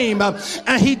came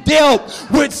and he dealt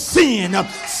with sin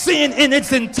in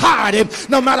its entirety.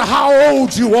 No matter how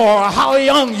old you are, or how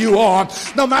young you are,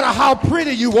 no matter how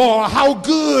pretty you are, or how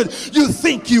good you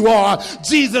think you are,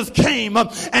 Jesus came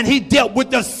and he dealt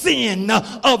with the sin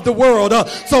of the world.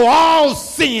 So all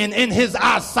sin in his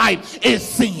eyesight is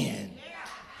sin.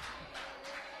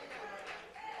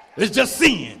 It's just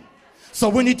sin. So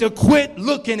we need to quit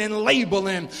looking and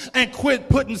labeling and quit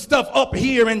putting stuff up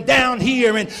here and down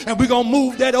here and we're going to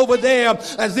move that over there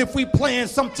as if we playing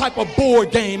some type of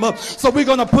board game. So we're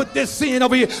going to put this sin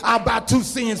over here. I'll buy 2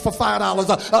 sins for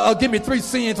 $5. Give me 3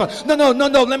 sins. No.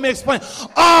 Let me explain.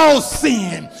 All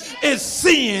sin is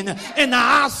sin in the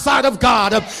eyesight of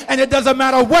God. And it doesn't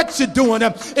matter what you're doing.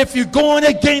 If you're going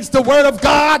against the word of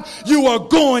God, you are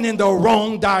going in the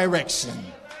wrong direction.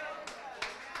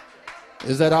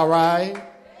 Is that all right?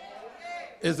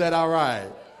 Is that all right?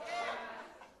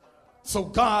 So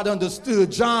God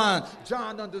understood, John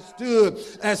understood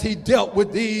as he dealt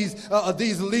with these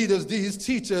leaders, these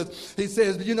teachers. He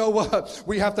says, you know what?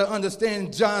 We have to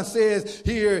understand. John says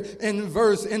here in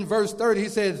verse 30, he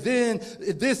says, then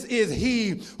this is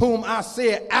he whom I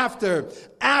said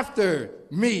after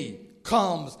me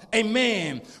comes a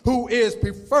man who is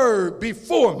preferred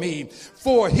before me,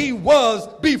 for he was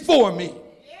before me.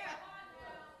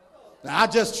 Now, I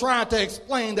just tried to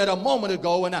explain that a moment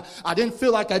ago, and I didn't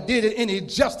feel like I did it any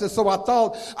justice, so I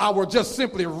thought I would just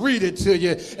simply read it to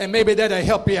you, and maybe that'll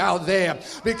help you out there.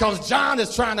 Because John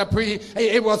is trying to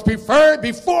it was preferred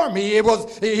before me. He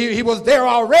was there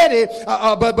already,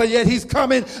 but yet he's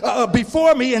coming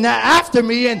before me and after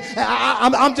me, and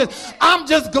I'm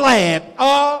just glad.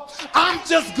 I'm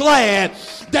just glad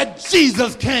that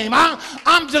Jesus came.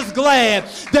 I'm just glad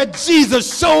that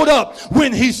Jesus showed up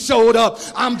when he showed up.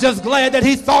 I'm just glad that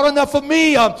he thought enough of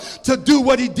me to do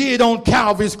what he did on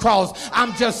Calvary's cross.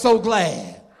 I'm just so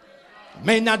glad.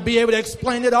 May not be able to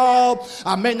explain it all.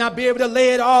 I may not be able to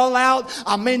lay it all out.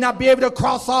 I may not be able to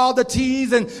cross all the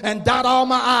T's and dot all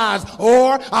my I's.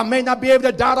 Or I may not be able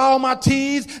to dot all my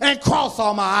T's and cross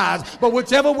all my I's. But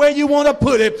whichever way you want to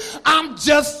put it, I'm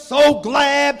just so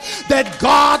glad that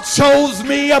God chose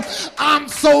me. I'm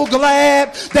so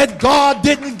glad that God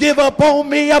didn't give up on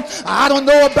me. I don't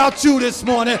know about you this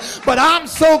morning, but I'm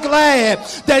so glad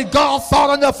that God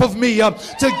thought enough of me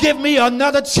to give me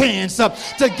another chance,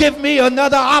 to give me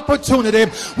another opportunity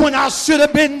when I should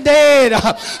have been dead,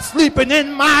 sleeping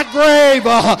in my grave,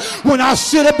 when I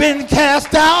should have been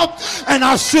cast out and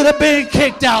I should have been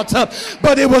kicked out.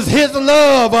 But it was his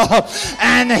love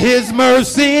and his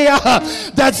mercy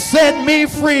that set me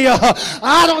free.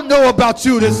 I don't know about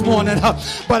you this morning,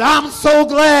 but I'm so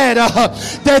glad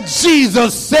that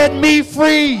Jesus set me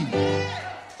free.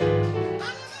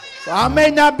 I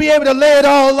may not be able to lay it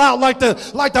all out like the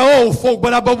old folk,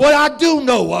 but what I do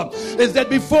know is that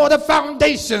before the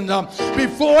foundation,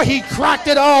 before he cracked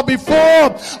it all,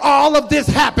 before all of this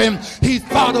happened, he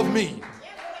thought of me.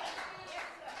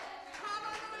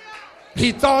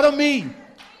 He thought of me.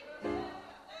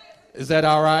 Is that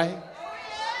all right?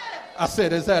 I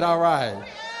said, is that all right?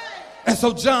 And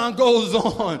so John goes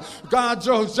on,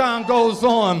 John goes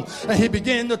on, and he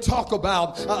began to talk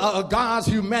about God's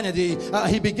humanity.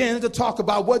 He began to talk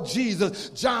about what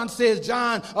John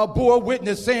bore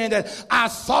witness saying that I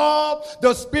saw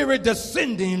the Spirit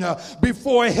descending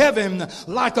before heaven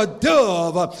like a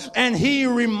dove, and he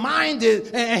remained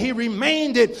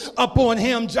upon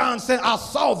him. John said, I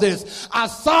saw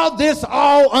this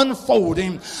all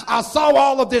unfolding. I saw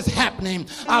all of this happening.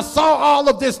 I saw all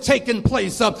of this taking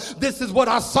place. This is what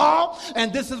I saw,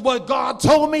 and this is what God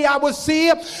told me I would see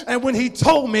it. And when he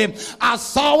told me, I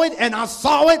saw it, and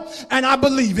I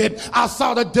believe it. I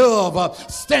saw the dove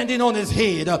standing on his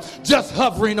head, just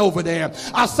hovering over there.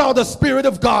 I saw the Spirit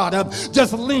of God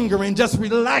just lingering, just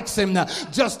relaxing,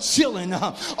 just chilling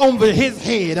over his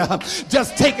head,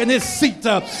 just taking his seat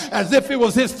as if it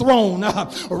was his throne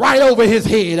right over his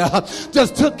head.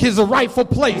 Just took his rightful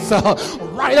place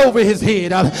right over his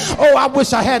head. Oh, I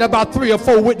wish I had about 3 or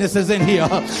 4 witnesses in here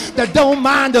that don't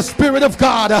mind the Spirit of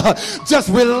God just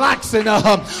relaxing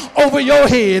over your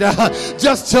head,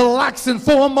 just chillaxing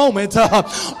for a moment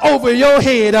over your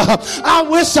head. I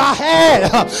wish I had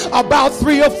about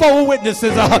 3 or 4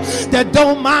 witnesses that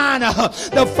don't mind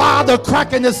the Father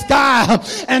cracking the sky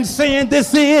and saying,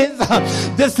 this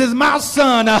is my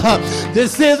son,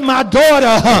 this is my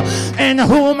daughter, in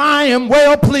whom I am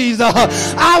well pleased.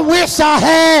 I wish I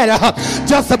had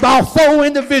just about 4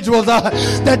 individuals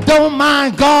that don't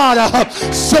mind God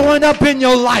showing up in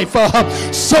your life,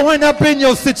 showing up in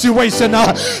your situation,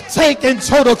 taking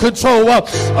total control.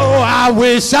 Oh, I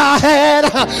wish I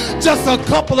had just a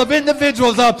couple of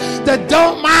individuals that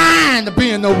don't mind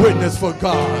being a witness for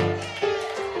God.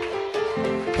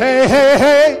 Hey, hey,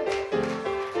 hey.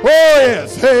 Oh,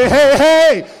 yes. Hey, hey,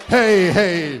 hey. Hey,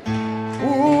 hey.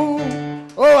 Ooh.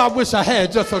 Oh, I wish I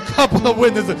had just a couple of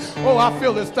witnesses. Oh, I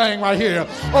feel this thing right here.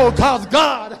 Oh, because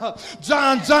God,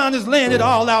 John is laying it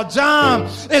all out. John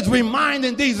is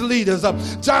reminding these leaders.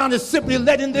 John is simply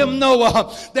letting them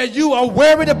know that you are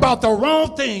worried about the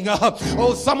wrong thing.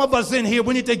 Oh, some of us in here,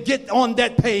 we need to get on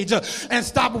that page and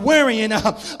stop worrying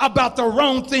about the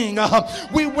wrong thing.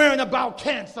 We worrying about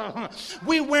cancer.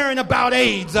 We worrying about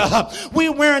AIDS. We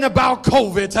worrying about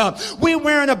COVID. We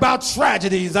worrying about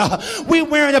tragedies. We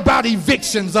worrying about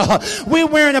evictions. We're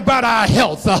worrying about our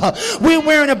health. We're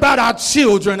worrying about our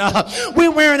children. We're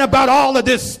worrying about all of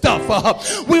this stuff.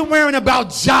 We're worrying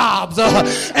about jobs.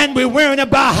 And we're worrying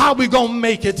about how we're going to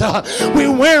make it.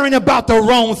 We're worrying about the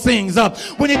wrong things.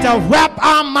 We need to wrap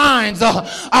our minds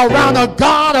around a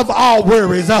God of all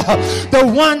worries. The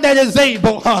one that is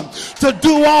able to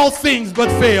do all things but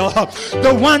fail.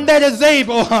 The one that is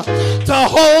able to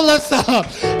hold us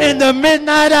in the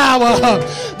midnight hour.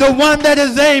 The one that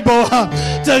is able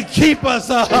to keep us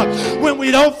when we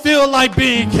don't feel like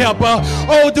being kept.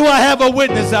 Oh, do I have a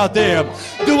witness out there?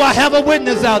 Do I have a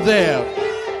witness out there?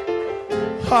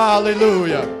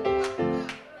 Hallelujah.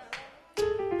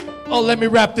 Oh, let me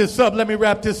wrap this up.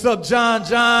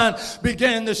 John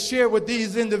began to share with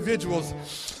these individuals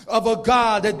of a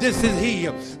God that this is He.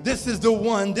 This is the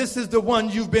one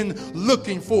you've been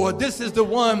looking for. This is the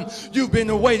one you've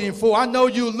been waiting for. I know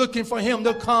you're looking for Him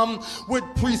to come with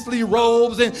priestly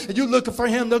robes, and you're looking for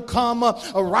Him to come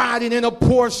riding in a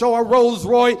Porsche or a Rolls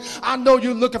Royce. I know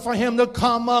you're looking for Him to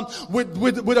come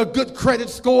with a good credit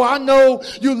score. I know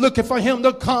you're looking for Him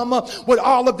to come with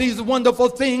all of these wonderful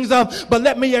things. But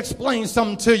let me explain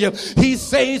something to you. He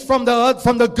saves from the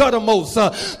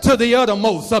guttermost to the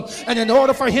uttermost. And in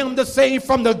order for Him him to save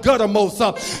from the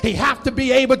guttermost. He has to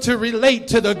be able to relate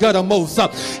to the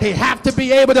guttermost. He has to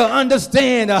be able to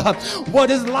understand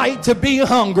what it's like to be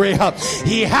hungry.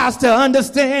 He has to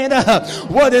understand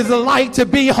what it's like to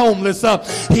be homeless.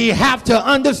 He has to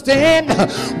understand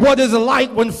what it's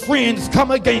like when friends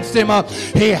come against him.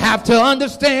 He has to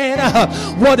understand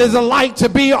what it's like to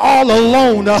be all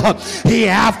alone. He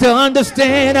has to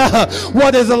understand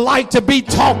what it's like to be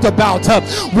talked about,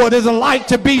 what it's like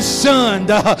to be shunned,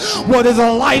 what it's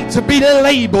like to be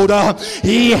labeled.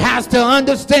 He has to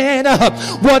understand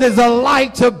what it's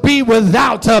like to be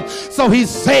without. So he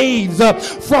saves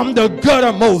from the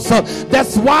guttermost.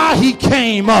 That's why he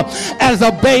came as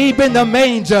a babe in the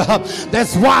manger.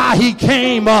 That's why he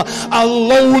came a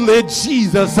lowly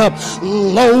Jesus.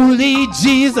 Lowly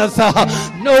Jesus.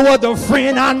 No other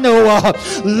friend I know.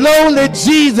 Lowly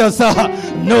Jesus.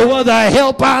 No other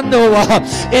help I know.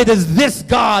 It is this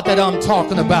God that I'm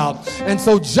talking about. And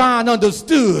so John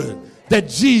understood that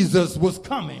Jesus was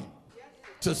coming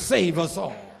to save us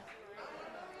all.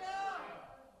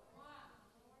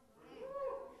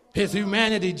 His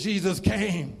humanity, Jesus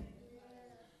came.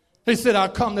 He said, I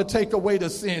come to take away the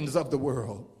sins of the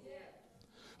world.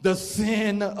 The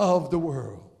sin of the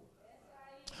world.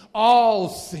 All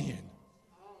sin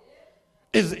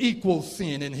is equal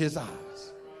sin in his eyes.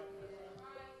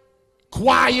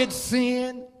 Quiet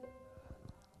sin,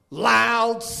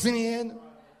 loud sin,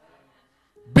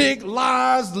 big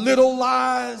lies, little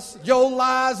lies, your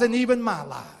lies, and even my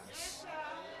lies.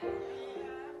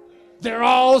 They're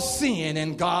all sin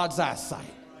in God's eyesight.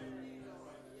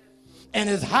 And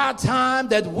it's high time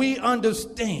that we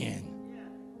understand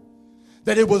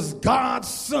that it was God's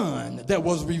Son that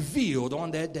was revealed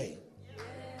on that day.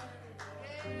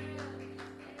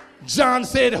 John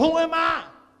said, who am I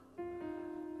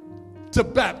to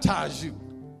baptize you?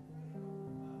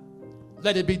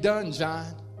 Let it be done,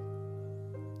 John.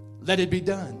 Let it be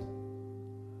done.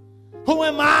 Who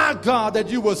am I, God, that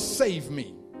you will save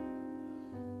me?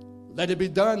 Let it be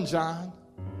done, John.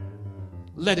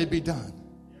 Let it be done.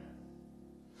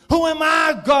 Who am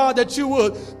I, God, that you will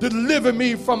deliver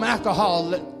me from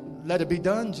alcohol? Let it be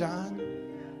done, John.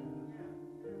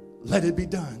 Let it be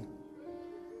done.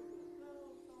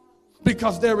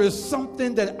 Because there is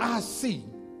something that I see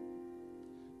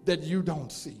that you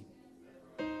don't see.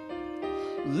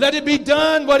 Let it be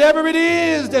done, whatever it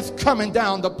is that's coming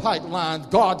down the pipeline.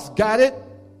 God's got it.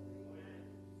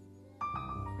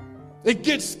 It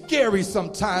gets scary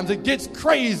sometimes. It gets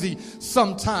crazy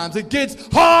sometimes. It gets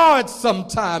hard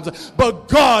sometimes. But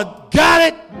God got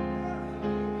it.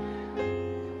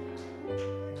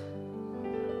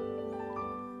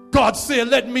 God said,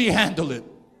 let me handle it.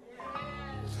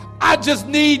 I just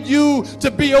need you to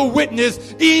be a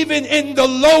witness even in the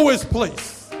lowest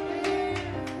place.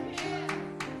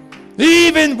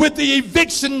 Even with the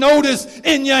eviction notice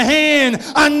in your hand,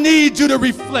 I need you to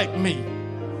reflect me.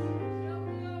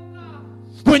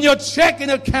 When your checking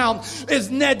account is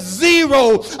net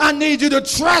zero, I need you to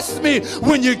trust me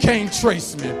when you can't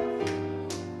trace me.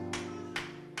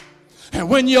 And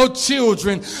when your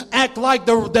children act like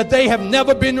that they have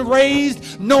never been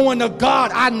raised, knowing the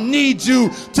God, I need you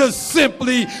to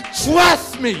simply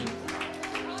trust me.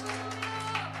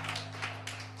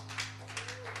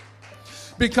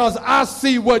 Because I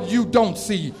see what you don't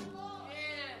see.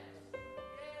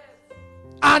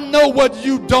 I know what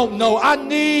you don't know. I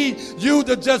need you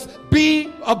to just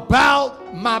be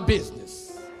about my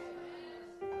business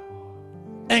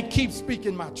and keep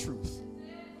speaking my truth.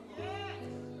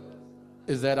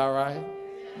 Is that all right?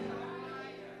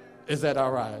 Is that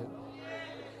all right?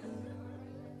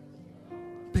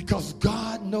 Because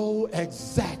God knows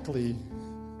exactly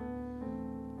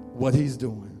what he's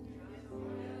doing.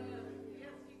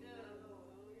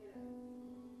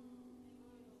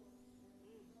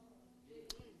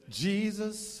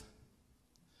 Jesus,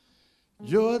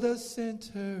 you're the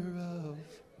center of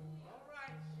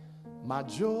my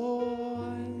joy.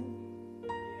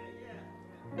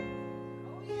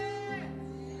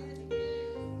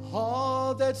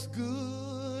 All that's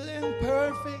good and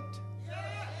perfect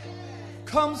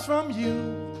comes from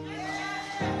you.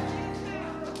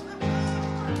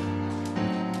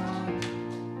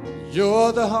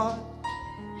 You're the heart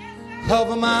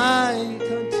of my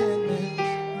contentment.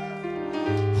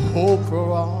 Hope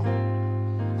for all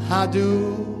I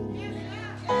do.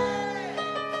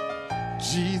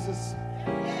 Jesus,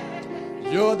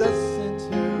 you're the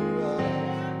center of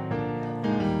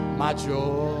my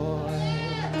joy.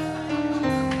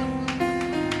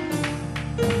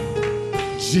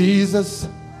 Jesus,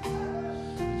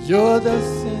 you're the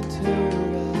center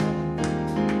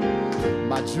of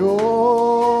my joy.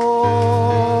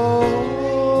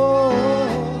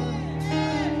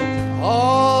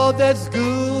 that's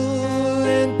good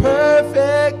and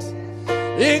perfect,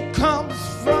 it comes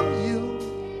from you.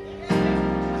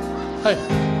 Hey.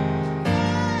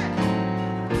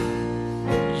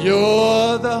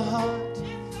 You're the heart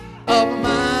of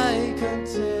my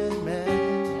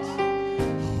contentment,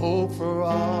 hope for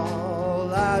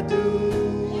all I do.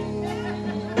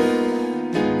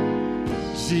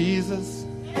 Jesus,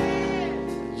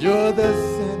 you're the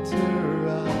center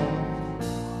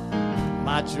of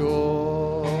my joy.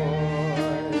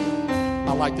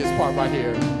 I like this part right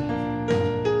here.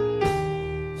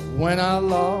 When I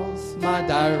lost my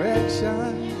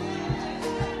direction,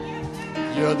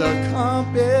 you're the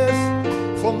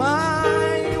compass for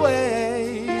my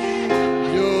way.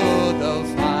 You're the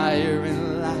fire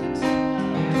and light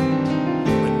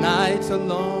when nights are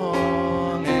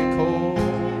long and cold.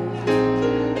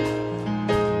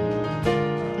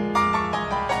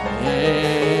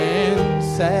 In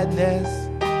sadness,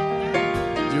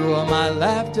 you are my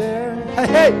laughter. Hey,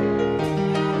 hey,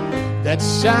 that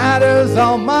shatters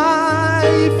all my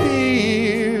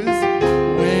fears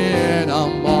when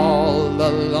I'm all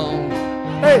alone.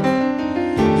 Hey,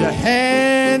 your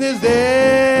hand is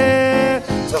there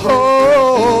to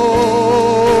hold.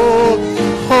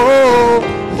 Oh,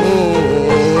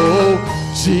 oh,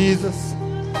 Jesus,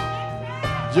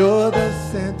 you're the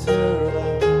center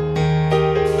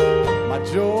of my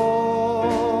joy.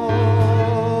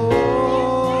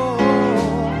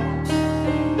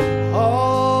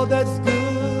 All that's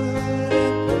good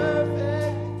and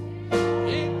perfect,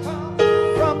 it comes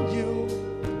from you.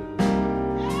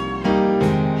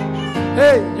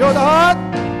 Hey, you're the heart.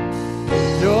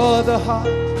 You're the heart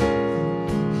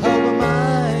of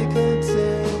my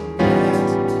contentment,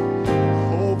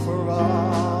 hope for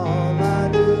all I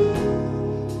do.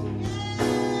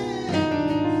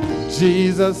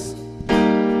 Jesus,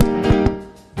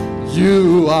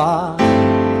 you are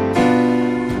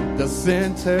the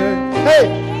center, hey,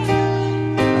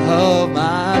 of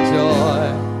my joy.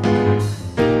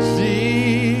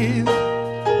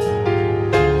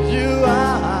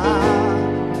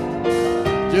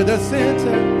 You're the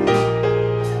center.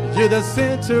 You're the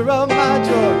center of my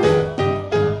joy.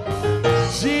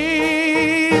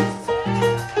 Jesus,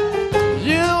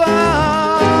 you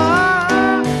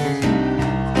are.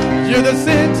 You're the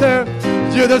center.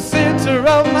 You're the center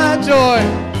of my joy.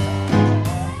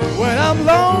 When I'm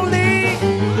lonely,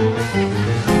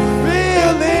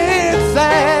 feeling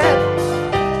sad,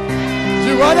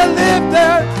 you are the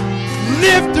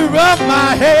lifter of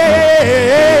my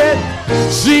head.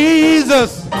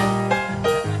 Jesus,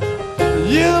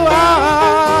 you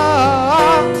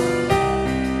are.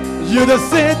 You're the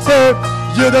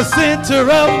center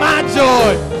of my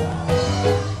joy.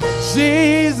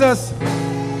 Jesus,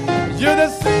 you're the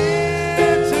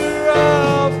center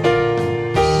of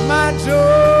my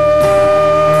joy.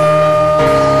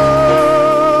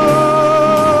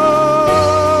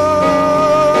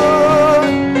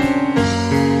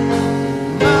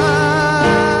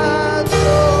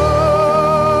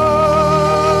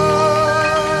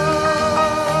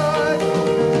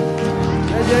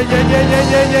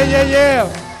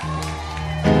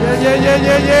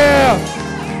 Yeah.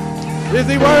 Is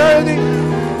he worthy?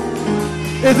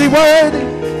 Is he worthy?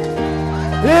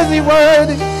 Is he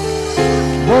worthy?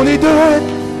 Won't he do it?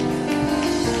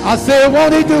 I said,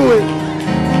 won't he do it?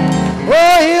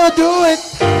 Oh, he'll do it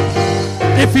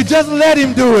if you just let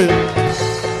him do it.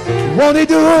 Won't he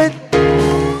do it?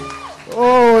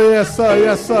 Oh, yes, sir,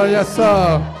 yes, sir, yes,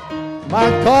 sir. My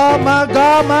God, my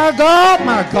God, my God,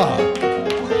 my God.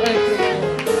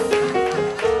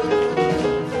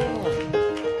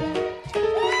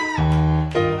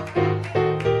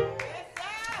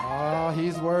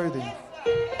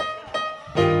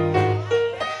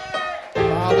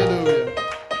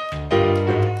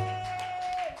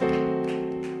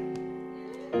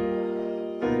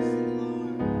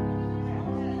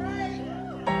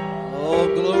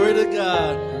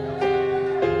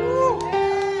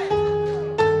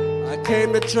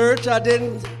 Church, I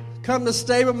didn't come to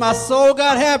stay, but my soul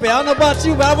got happy. I don't know about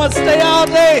you, but I want to stay all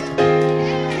day.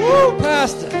 Woo,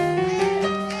 Pastor.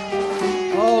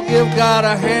 Oh, give God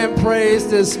a hand praise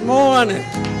this morning.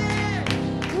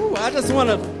 Woo, I just want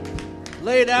to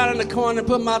lay down in the corner and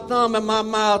put my thumb in my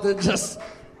mouth and just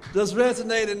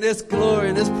resonate in this glory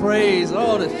and this praise.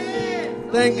 Oh,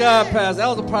 thank God, Pastor. That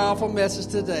was a powerful message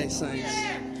today, saints.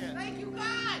 Thank you,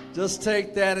 God. Just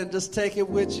take that and just take it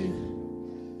with you.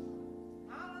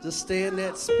 Just stay in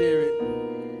that spirit.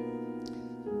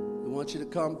 We want you to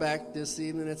come back this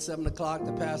evening at 7 o'clock.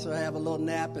 The pastor will have a little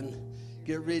nap and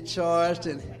get recharged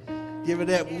and give it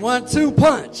that 1-2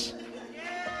 punch.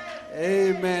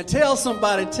 Amen. Tell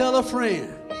somebody, tell a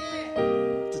friend.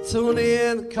 Tune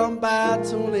in, come by,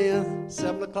 tune in.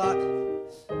 7 o'clock.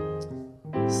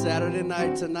 Saturday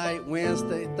night, tonight,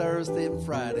 Wednesday, Thursday, and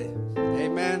Friday.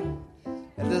 Amen.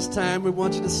 At this time, we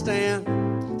want you to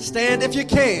stand. Stand if you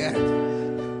can.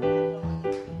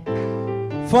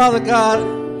 Father God,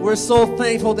 we're so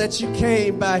thankful that you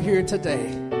came by here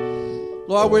today.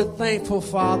 Lord, we're thankful,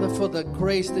 Father, for the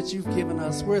grace that you've given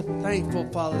us. We're thankful,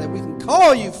 Father, that we can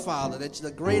call you, Father, that you're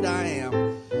the great I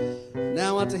am.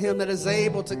 Now unto him that is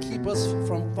able to keep us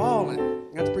from falling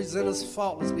and to present us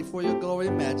faultless before your glory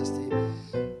and majesty,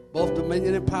 both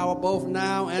dominion and power, both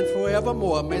now and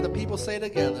forevermore. May the people say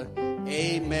together,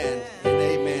 amen and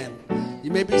amen.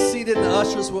 You may be seated, and the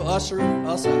ushers will usher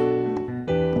us out.